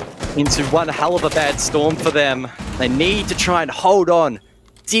 into one hell of a bad storm for them. They need to try and hold on,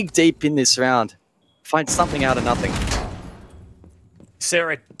 dig deep in this round, find something out of nothing.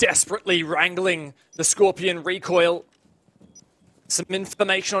 Sarah desperately wrangling the Scorpion recoil. Some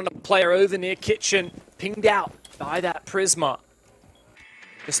information on the player over near Kitchen, pinged out by that Prisma.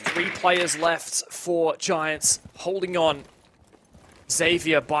 Just 3 players left for Giants, holding on.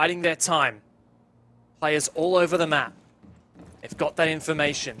 Xavier biding their time. Players all over the map. They've got that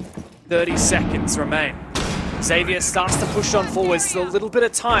information. 30 seconds remain. Xavier starts to push on forward. Still a little bit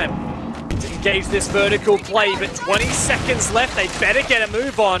of time to engage this vertical play, but 20 seconds left. They better get a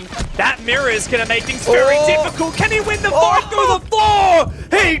move on. That mirror is going to make things very difficult. Can he win the fight through the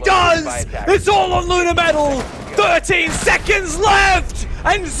floor? He does! It's all on Lunar Metal. 13 seconds left!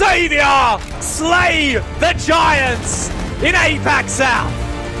 And Xavier slay the Giants in APAC South.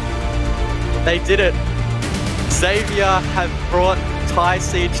 They did it. Xavier have brought Thai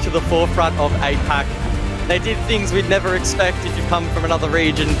Siege to the forefront of APAC. They did things we'd never expect if you come from another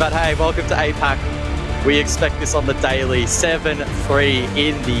region, but hey, welcome to APAC. We expect this on the daily. 7-3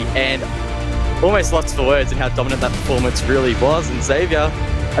 in the end. Almost lost for words in how dominant that performance really was. And Xavier,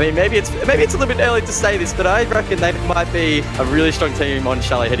 I mean, maybe it's a little bit early to say this, but I reckon they might be a really strong team on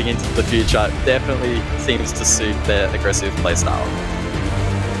Chalet heading into the future. Definitely seems to suit their aggressive playstyle.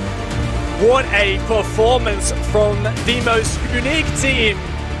 What a performance from the most unique team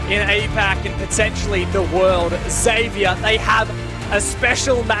in APAC and potentially the world. Xavier, they have a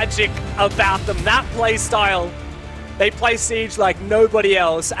special magic about them. That playstyle, they play Siege like nobody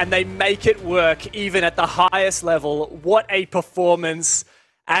else and they make it work even at the highest level. What a performance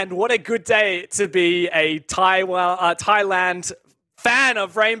and what a good day to be a Thailand fan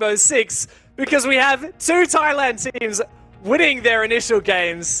of Rainbow Six, because we have 2 Thailand teams winning their initial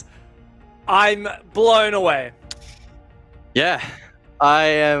games. I'm blown away. Yeah, I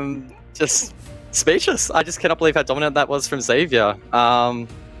am just speechless. I just cannot believe how dominant that was from Xavier.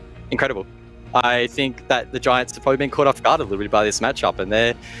 Incredible. I think that the Giants have probably been caught off guard a little bit by this matchup, and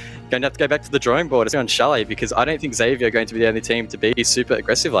they're going to have to go back to the drawing board on Chalet, because I don't think Xavier are going to be the only team to be super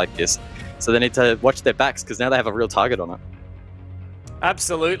aggressive like this. So they need to watch their backs, because now they have a real target on it.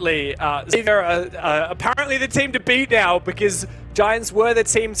 Absolutely. Xavier are apparently the team to beat now, because Giants were the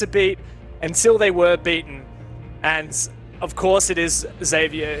team to beat until they were beaten. And of course it is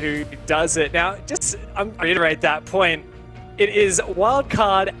Xavier who does it. Now, just reiterate that point. It is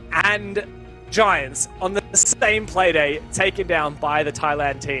Wildcard and Giants on the same Playday, taken down by the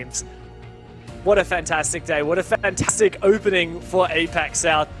Thailand teams. What a fantastic day. What a fantastic opening for APAC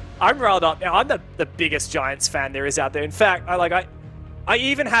South. I'm riled up. Now, I'm the biggest Giants fan there is out there. In fact, I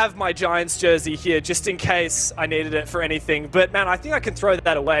even have my Giants jersey here just in case I needed it for anything. But man, I think I can throw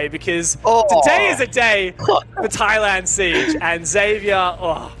that away, because today is a day for Thailand Siege. And Xavier,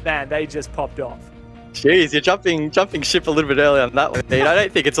 oh man, they just popped off. Jeez, you're jumping ship a little bit early on that one. I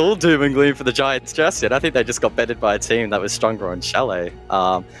don't think it's all doom and gloom for the Giants just yet. I think they just got bettered by a team that was stronger on Chalet.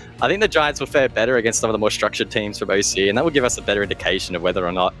 I think the Giants will fare better against some of the more structured teams from OC, and that will give us a better indication of whether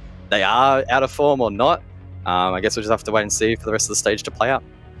or not they are out of form or not. I guess we'll just have to wait and see for the rest of the stage to play out.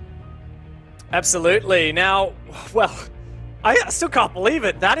 Absolutely. Now, well, I still can't believe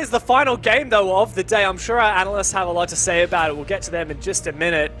it. That is the final game, though, of the day. I'm sure our analysts have a lot to say about it. We'll get to them in just a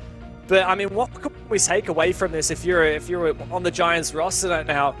minute. But I mean, what can we take away from this if you're on the Giants roster right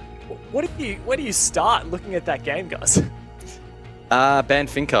now? Where do you start looking at that game, guys? Ban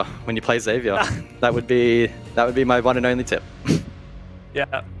Finker when you play Xavier. that would be my one and only tip.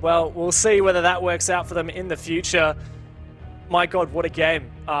 Yeah, well, we'll see whether that works out for them in the future. My God, what a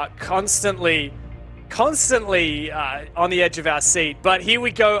game. Constantly on the edge of our seat. But here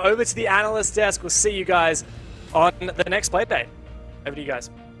we go, over to the analyst desk. We'll see you guys on the next play day. Over to you guys.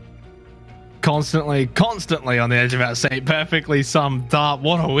 Constantly on the edge of our seat. Perfectly summed up.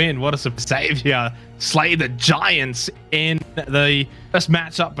 What a win. What a Xavier slay the Giants in the first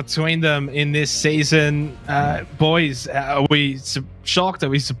matchup between them in this season. Boys, are we shocked? Are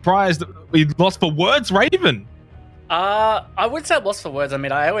we surprised that we lost for words, Raven? I would say lost for words. I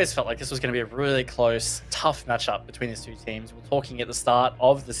mean, I always felt like this was going to be a really close, tough matchup between these 2 teams. We're talking at the start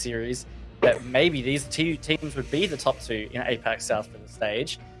of the series that maybe these 2 teams would be the top 2 in APAC South for the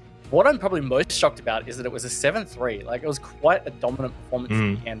stage. What I'm probably most shocked about is that it was a 7-3. Like, it was quite a dominant performance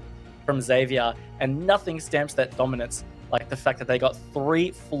in the end from Xavier, and nothing stamps that dominance like the fact that they got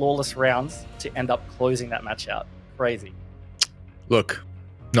 3 flawless rounds to end up closing that match out. Crazy. Look,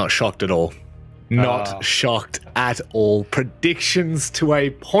 not shocked at all. Not shocked at all. Predictions to a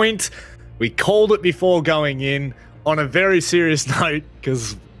point. We called it before going in. On a very serious note,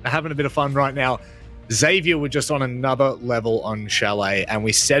 because we're having a bit of fun right now, Xavier were just on another level on Chalet, and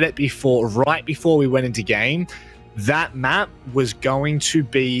we said it before, right before we went into game, that map was going to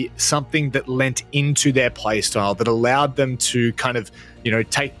be something that lent into their playstyle, that allowed them to kind of, you know,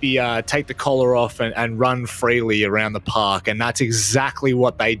 take the collar off and run freely around the park, and that's exactly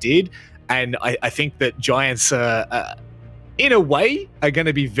what they did. And I think that Giants, in a way, are going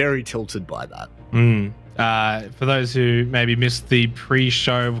to be very tilted by that. For those who maybe missed the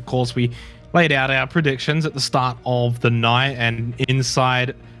pre-show, of course, we laid out our predictions at the start of the night, and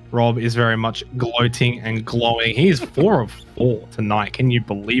inside, Rob is very much gloating and glowing. He is 4 of 4 tonight. Can you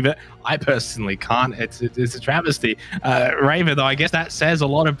believe it? I personally can't. It's a travesty. Raven, though, I guess that says a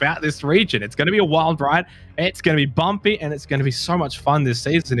lot about this region. It's going to be a wild ride. It's going to be bumpy, and it's going to be so much fun this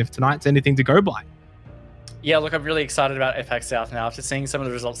season if tonight's anything to go by. Yeah, look, I'm really excited about APAC South now. After seeing some of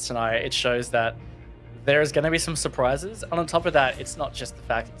the results tonight, it shows that there's going to be some surprises. And on top of that, it's not just the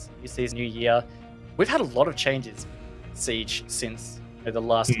fact it's new season, new year. We've had a lot of changes in Siege since the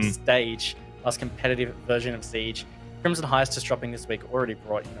last stage, last competitive version of Siege. Crimson Heist just dropping this week already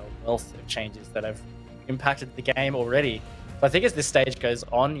brought, you know, a wealth of changes that have impacted the game already. So I think as this stage goes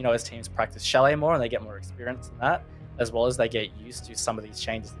on, you know, as teams practice Chalet more and they get more experience in that, as well as they get used to some of these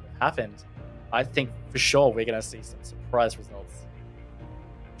changes that have happened, I think for sure we're going to see some surprise results.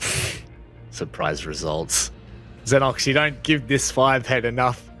 Surprise results. Xenox, you don't give this 5-head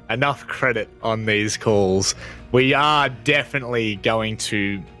enough credit on these calls. We are definitely going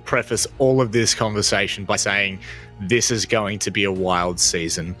to preface all of this conversation by saying this is going to be a wild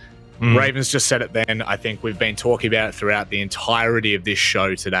season. Ravens just said it then. I think we've been talking about it throughout the entirety of this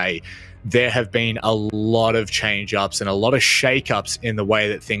show today. There have been a lot of change-ups and a lot of shake-ups in the way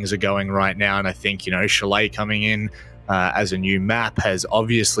that things are going right now. And I think, you know, Chalet coming in as a new map has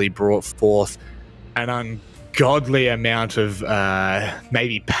obviously brought forth an ungodly amount of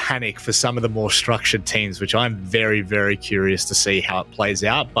maybe panic for some of the more structured teams, which I'm very, very curious to see how it plays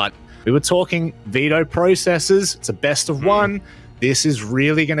out. But we were talking veto processes. It's a best of one. This is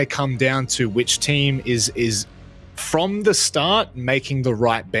really going to come down to which team is from the start making the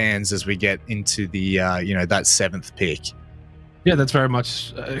right bans as we get into the you know, that 7th pick. Yeah, that's very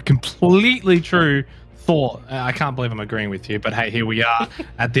much completely true thought. I can't believe I'm agreeing with you, but hey, here we are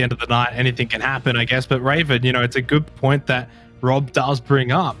at the end of the night. Anything can happen, I guess. But Raven, you know, it's a good point that Rob does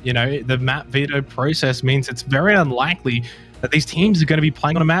bring up. You know, the map veto process means it's very unlikely that these teams are going to be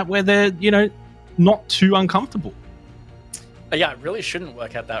playing on a map where they're, you know, not too uncomfortable. Yeah, it really shouldn't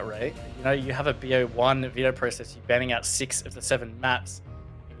work out that way. You know, you have a BO1 veto process, you're banning out 6 of the 7 maps,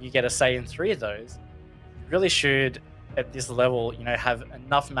 you get a say in 3 of those. You really should, at this level, you know, have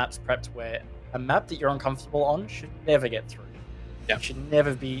enough maps prepped where a map that you're uncomfortable on should never get through. Yeah. You should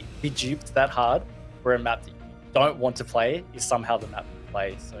never be duped that hard where a map that you don't want to play is somehow the map you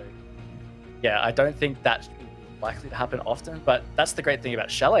play. So, yeah, I don't think that's likely to happen often, but that's the great thing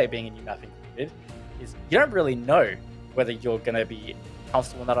about Chalet being a new map included, is you don't really know whether you're going to be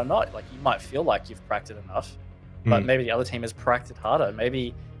comfortable in that or not. Like, you might feel like you've cracked it enough, but maybe the other team has cracked it harder. Maybe,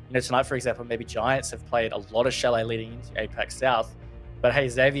 you know, tonight, for example, maybe Giants have played a lot of Chalet leading into APAC South, but hey,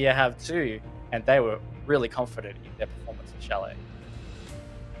 Xavier have too, and they were really confident in their performance in Chalet.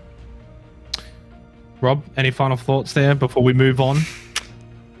 Rob, any final thoughts there before we move on?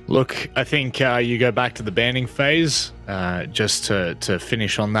 Look, I think you go back to the banning phase just to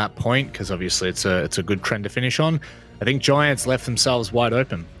finish on that point, because obviously it's a good trend to finish on. I think Giants left themselves wide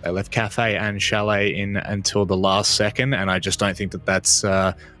open. They left Cafe and Chalet in until the last second, and I just don't think that that's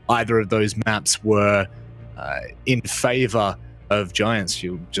either of those maps were in favor of Giants.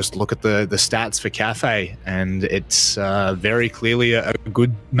 You just look at the stats for Cafe, and it's very clearly a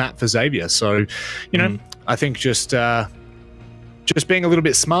good map for Xavier. So, you know, I think just being a little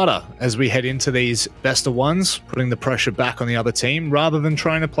bit smarter as we head into these best of ones, putting the pressure back on the other team rather than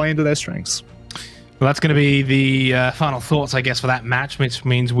trying to play into their strengths. Well, that's going to be the final thoughts, I guess, for that match, which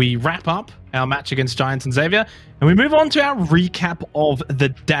means we wrap up our match against Giants and Xavier, and we move on to our recap of the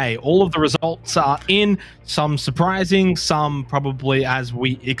day. All of the results are in, some surprising, some probably as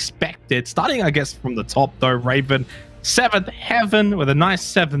we expected. Starting, I guess, from the top, though, Raven, 7th Heaven with a nice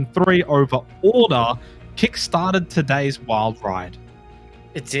 7-3 over Order kick-started today's wild ride.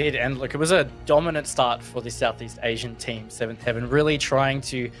 It did, and look, it was a dominant start for the Southeast Asian team, 7th Heaven, really trying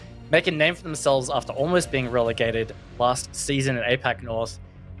to make a name for themselves after almost being relegated last season at APAC North.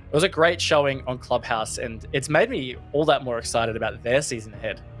 It was a great showing on Clubhouse, and it's made me all that more excited about their season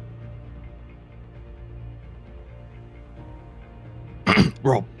ahead.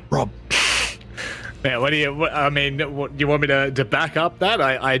 Rob. Man, I mean, what, you want me to back up that?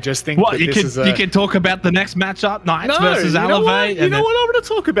 I just think what that you can talk about the next matchup, Knights versus Elevate. You know what? I'm going to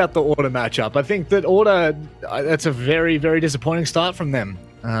talk about the Order matchup. I think that Order, that's a very, very disappointing start from them.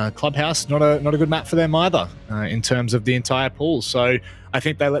 Clubhouse, not a good map for them either in terms of the entire pool. So I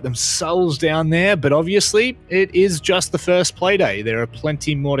think they let themselves down there, but obviously it is just the first Playday. There are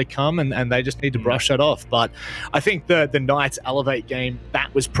plenty more to come, and they just need to brush that off. But I think the Knights Elevate game,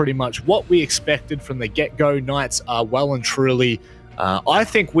 that was pretty much what we expected from the get-go. Knights are well and truly, I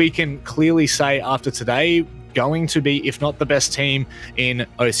think we can clearly say after today, going to be, if not the best team in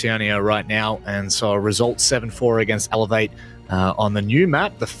Oceania right now. And so a result 7-4 against Elevate on the new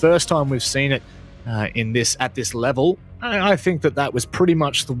map, the first time we've seen it at this level. I think that was pretty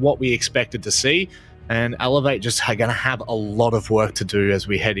much what we expected to see, and Elevate just are going to have a lot of work to do as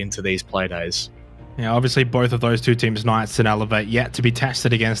we head into these play days. Yeah, obviously both of those two teams, Knights and Elevate, yet to be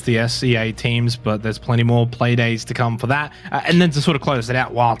tested against the SCA teams, but there's plenty more play days to come for that. And then to sort of close it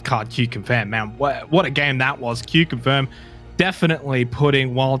out, Wildcard Q Confirm, man, what a game that was. Q Confirm definitely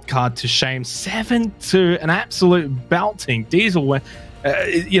putting Wildcard to shame. 7-2, an absolute belting. Diesel went.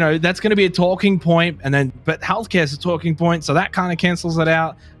 You know, that's going to be a talking point, but healthcare is a talking point, so that kind of cancels it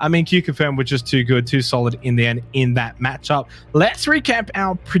out. I mean, Q Confirm were just too good, too solid in the end in that matchup. Let's recap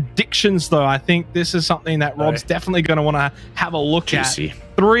our predictions, though. I think this is something that Rob's definitely going to want to have a look at.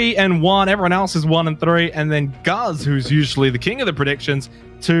 3-1. Everyone else is 1-3, and then Guz, who's usually the king of the predictions,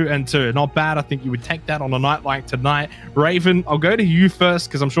 2-2. Not bad. I think you would take that on a night like tonight. Raven, I'll go to you first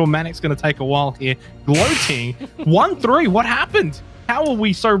because I'm sure Manic's going to take a while here. Gloating, 1-3. What happened? How are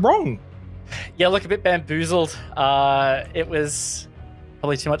we so wrong? Yeah, look, a bit bamboozled. It was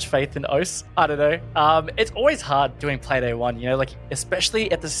probably too much faith in Os. I don't know. It's always hard doing Playday 1, you know, like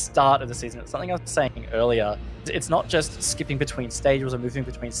especially at the start of the season. It's something I was saying earlier. It's not just skipping between stages or moving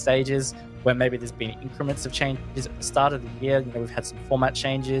between stages where maybe there's been increments of changes at the start of the year. You know, we've had some format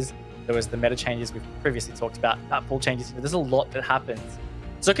changes. There was the meta changes we've previously talked about, that pool changes. There's a lot that happens.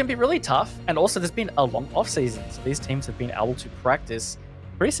 So it can be really tough, and also there's been a long off-season, so these teams have been able to practice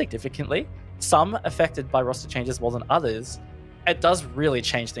pretty significantly, some affected by roster changes more than others. It does really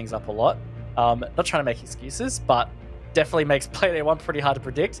change things up a lot. Not trying to make excuses, but definitely makes Playday 1 pretty hard to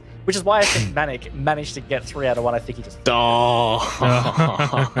predict, which is why I think Manic managed to get 3 out of 1. I think he just...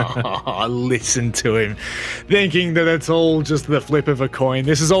 Listen to him, thinking that it's all just the flip of a coin.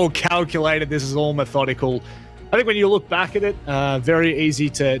 This is all calculated, this is all methodical. I think when you look back at it, very easy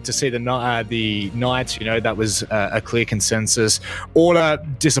to see the Knights, you know, that was a clear consensus. Order,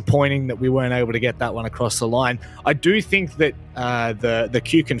 disappointing that we weren't able to get that one across the line. I do think that the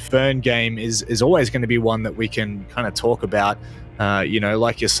Q Confirm game is always going to be one that we can kind of talk about. You know,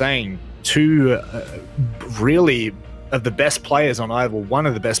 like you're saying, two really of the best players on either, one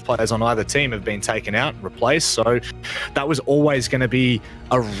of the best players on either team have been taken out, replaced. So that was always going to be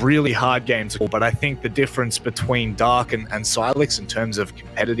a really hard game to call. But I think the difference between Dark and Silex in terms of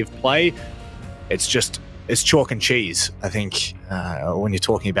competitive play, it's chalk and cheese, I think, when you're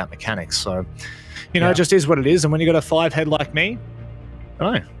talking about mechanics. So, you know, it just is what it is. And when you got a 5-head like me, I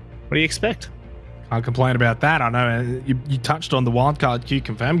don't know, what do you expect? Can't complain about that. I know you touched on the Wildcard Q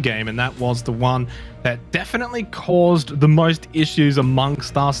Confirm game, and that was the one that definitely caused the most issues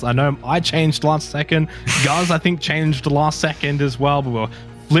amongst us. I know I changed last second. Guz, I think, changed last second as well. But we were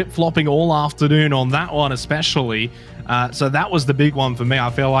flip-flopping all afternoon on that one especially. So that was the big one for me.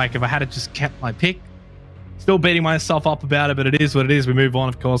 I feel like if I had just kept my pick, still beating myself up about it, but it is what it is. We move on,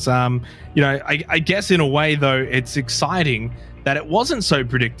 of course. You know, I guess in a way, though, it's exciting that it wasn't so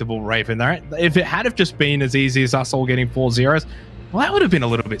predictable, Raven. If it had have just been as easy as us all getting 4-0s, well, that would have been a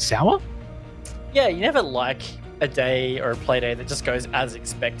little bit sour. Yeah, you never like a day or a play day that just goes as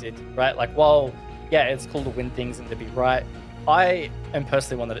expected, right? Like, while, yeah, it's cool to win things and to be right, I am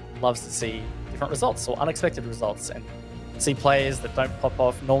personally one that loves to see different results or unexpected results and see players that don't pop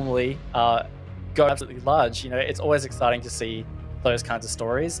off normally go absolutely large. You know, it's always exciting to see those kinds of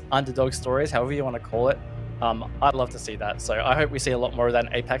stories, underdog stories, however you want to call it. I'd love to see that. So I hope we see a lot more of that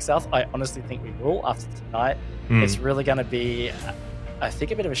in APAC South. I honestly think we will after tonight. It's really going to be, I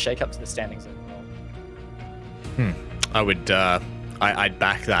think, a bit of a shake-up to the standings overall. I would, I'd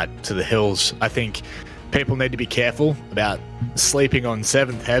back that to the hills. I think people need to be careful about sleeping on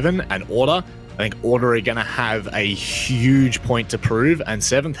 7th Heaven and Order. I think Order are going to have a huge point to prove, and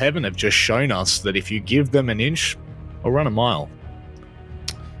 7th Heaven have just shown us that if you give them an inch, they'll run a mile.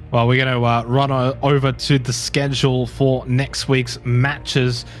 Well, we're going to run over to the schedule for next week's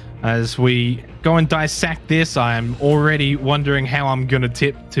matches. As we go and dissect this, I'm already wondering how I'm going to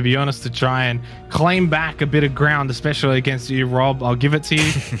tip, to be honest, to try and claim back a bit of ground, especially against you, Rob. I'll give it to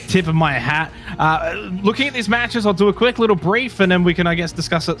you. Tip of my hat. Looking at these matches, I'll do a quick little brief, and then we can, I guess,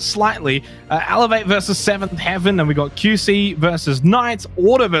 discuss it slightly. Elevate versus Seventh Heaven, and we got QC versus Knights,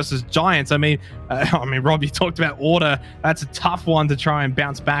 Order versus Giants. I mean, Rob, you talked about Order. That's a tough one to try and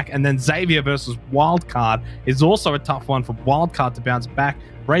bounce back. And then Xavier versus Wildcard is also a tough one for Wildcard to bounce back.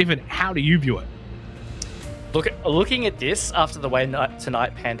 Raven, how do you view it? Looking at this after the way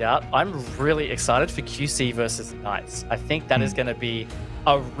tonight panned out, I'm really excited for QC versus Knights. I think that is going to be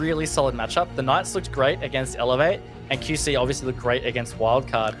a really solid matchup. The Knights looked great against Elevate, and QC obviously looked great against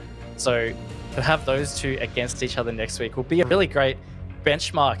Wildcard. So to have those two against each other next week will be a really great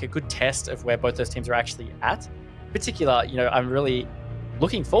benchmark, a good test of where both those teams are actually at. In particular, I'm really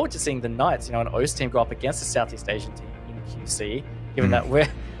looking forward to seeing the Knights, an OS team go up against a Southeast Asian team in QC. Given that we're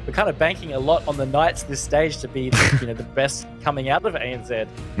kind of banking a lot on the Knights this stage to be the, the best coming out of ANZ.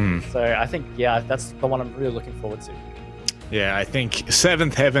 So I think, yeah, that's the one I'm really looking forward to. Yeah, I think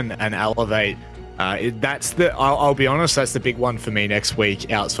Seventh Heaven and Elevate, I'll be honest, that's the big one for me next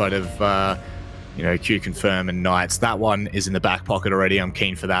week outside of, Q Confirm and Knights. That one is in the back pocket already. I'm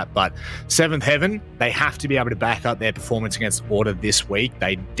keen for that. But Seventh Heaven, they have to be able to back up their performance against Order this week.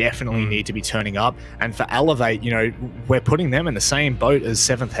 They definitely need to be turning up. And for Elevate, we're putting them in the same boat as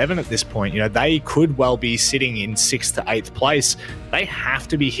Seventh Heaven at this point. They could well be sitting in 6th to 8th place. They have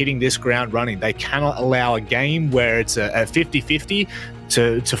to be hitting this ground running. They cannot allow a game where it's a 50-50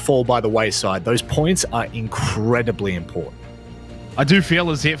 to fall by the wayside. Those points are incredibly important. I do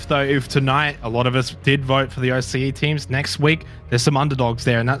feel as if, though, if tonight a lot of us did vote for the OCE teams, next week there's some underdogs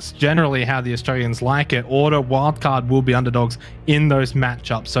there, and that's generally how the Australians like it. Order, Wildcard will be underdogs in those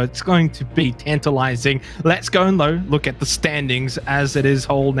matchups, so it's going to be tantalizing. Let's go and look at the standings as it is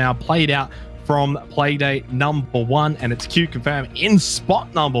all now played out from Playday number 1, and it's Q Confirm in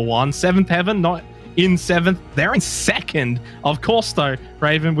spot number 1. Seventh Heaven not in 7th. They're in 2nd. Of course, though,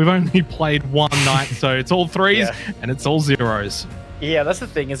 Raven, we've only played one night, so it's all 3s and it's all 0s. Yeah, that's the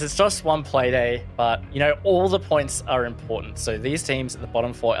thing, is it's just one play day, but, all the points are important. So these teams at the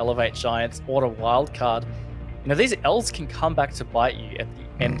bottom 4, Elevate, Giants, Order, Wildcard, these L's can come back to bite you at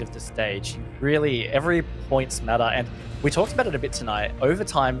the end of the stage. Every points matter, and we talked about it a bit tonight.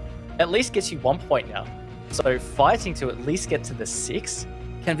 Overtime at least gets you 1 point now. So fighting to at least get to the 6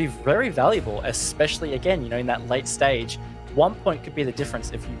 can be very valuable, especially, again, in that late stage. 1 point could be the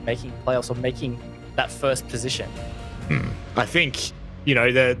difference if you're making playoffs or making that first position. I think,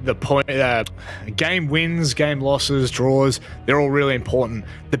 the point, game wins, game losses, draws, they're all really important.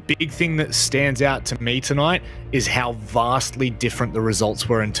 The big thing that stands out to me tonight is how vastly different the results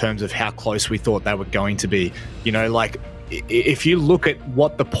were in terms of how close we thought they were going to be. If you look at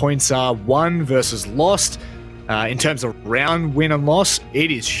what the points are, won versus lost, in terms of round win and loss,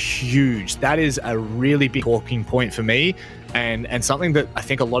 it is huge. That is a really big talking point for me, and something that I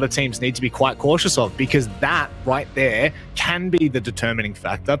think a lot of teams need to be quite cautious of, because that right there can be the determining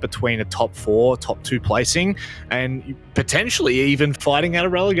factor between a top 4, top 2 placing, and potentially even fighting out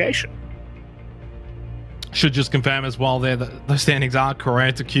of relegation. Should just confirm as well there that the standings are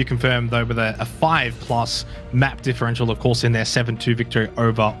correct. To Q Confirm, though, with a 5+ map differential, of course, in their 7-2 victory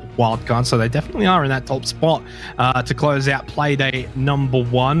over Wildcard. So they definitely are in that top spot to close out Playday number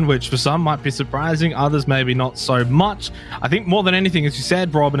 1, which for some might be surprising, others maybe not so much. I think more than anything, as you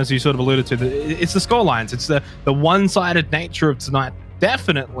said, Rob, and as you sort of alluded to, it's the scorelines. It's the one-sided nature of tonight.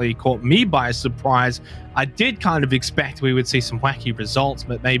 Definitely caught me by surprise. I did kind of expect we would see some wacky results,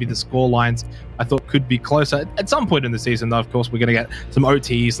 but maybe the score lines I thought could be closer at some point in the season. Though, of course, we're going to get some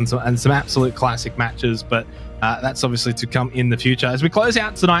OTs and some absolute classic matches, but that's obviously to come in the future. As we close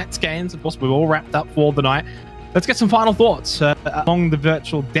out tonight's games, of course, we've all wrapped up for the night. Let's get some final thoughts along the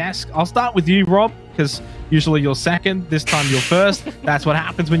virtual desk. I'll start with you, Rob, because usually you're second. This time you're first. That's what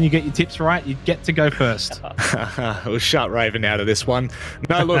happens when you get your tips right. You get to go first. We'll shut Raven out of this one.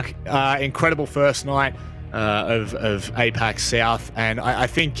 No, look, incredible first night of APAC South, and I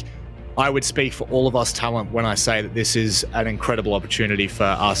think I would speak for all of us talent when I say that this is an incredible opportunity for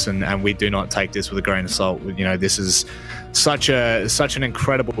us, and we do not take this with a grain of salt. This is such an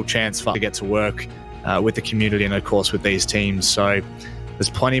incredible chance for us to get to work with the community and, of course, with these teams. So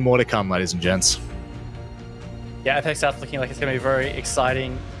there's plenty more to come, ladies and gents. Yeah, APAC South looking like it's going to be a very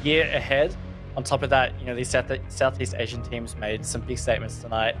exciting year ahead. On top of that, these Southeast Asian teams made some big statements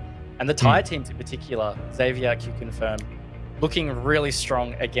tonight. And the Thai teams in particular, Xavier, Q Confirm, looking really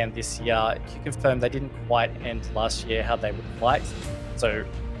strong again this year. Q Confirm, they didn't quite end last year how they would have liked. So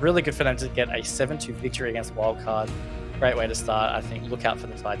really good for them to get a 7-2 victory against Wildcard. great way to start. I think look out for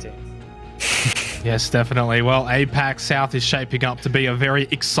the Thai teams. Yes, definitely. Well, APAC South is shaping up to be a very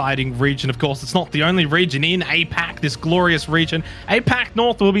exciting region. Of course, it's not the only region in APAC, this glorious region. APAC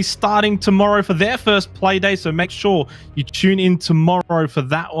North will be starting tomorrow for their first play day, so make sure you tune in tomorrow for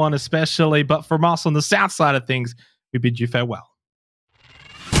that one especially. But from us on the south side of things, we bid you farewell.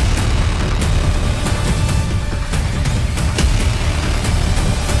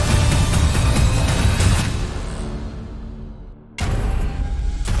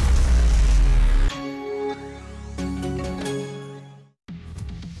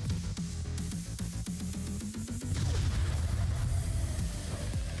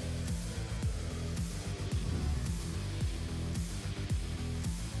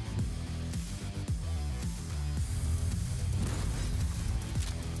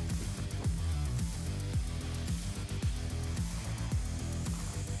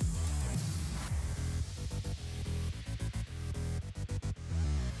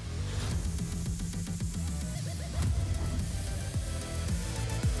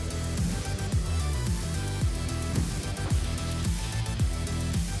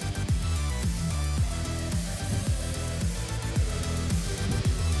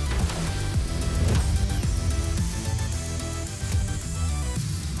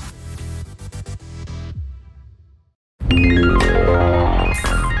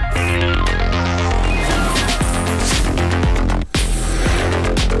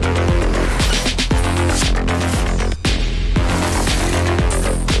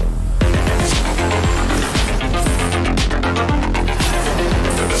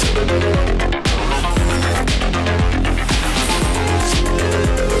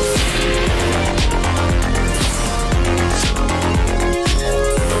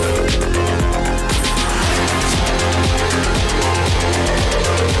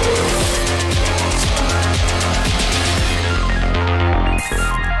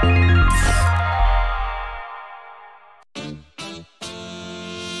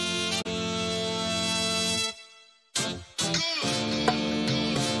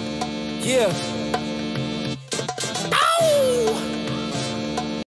 Yeah.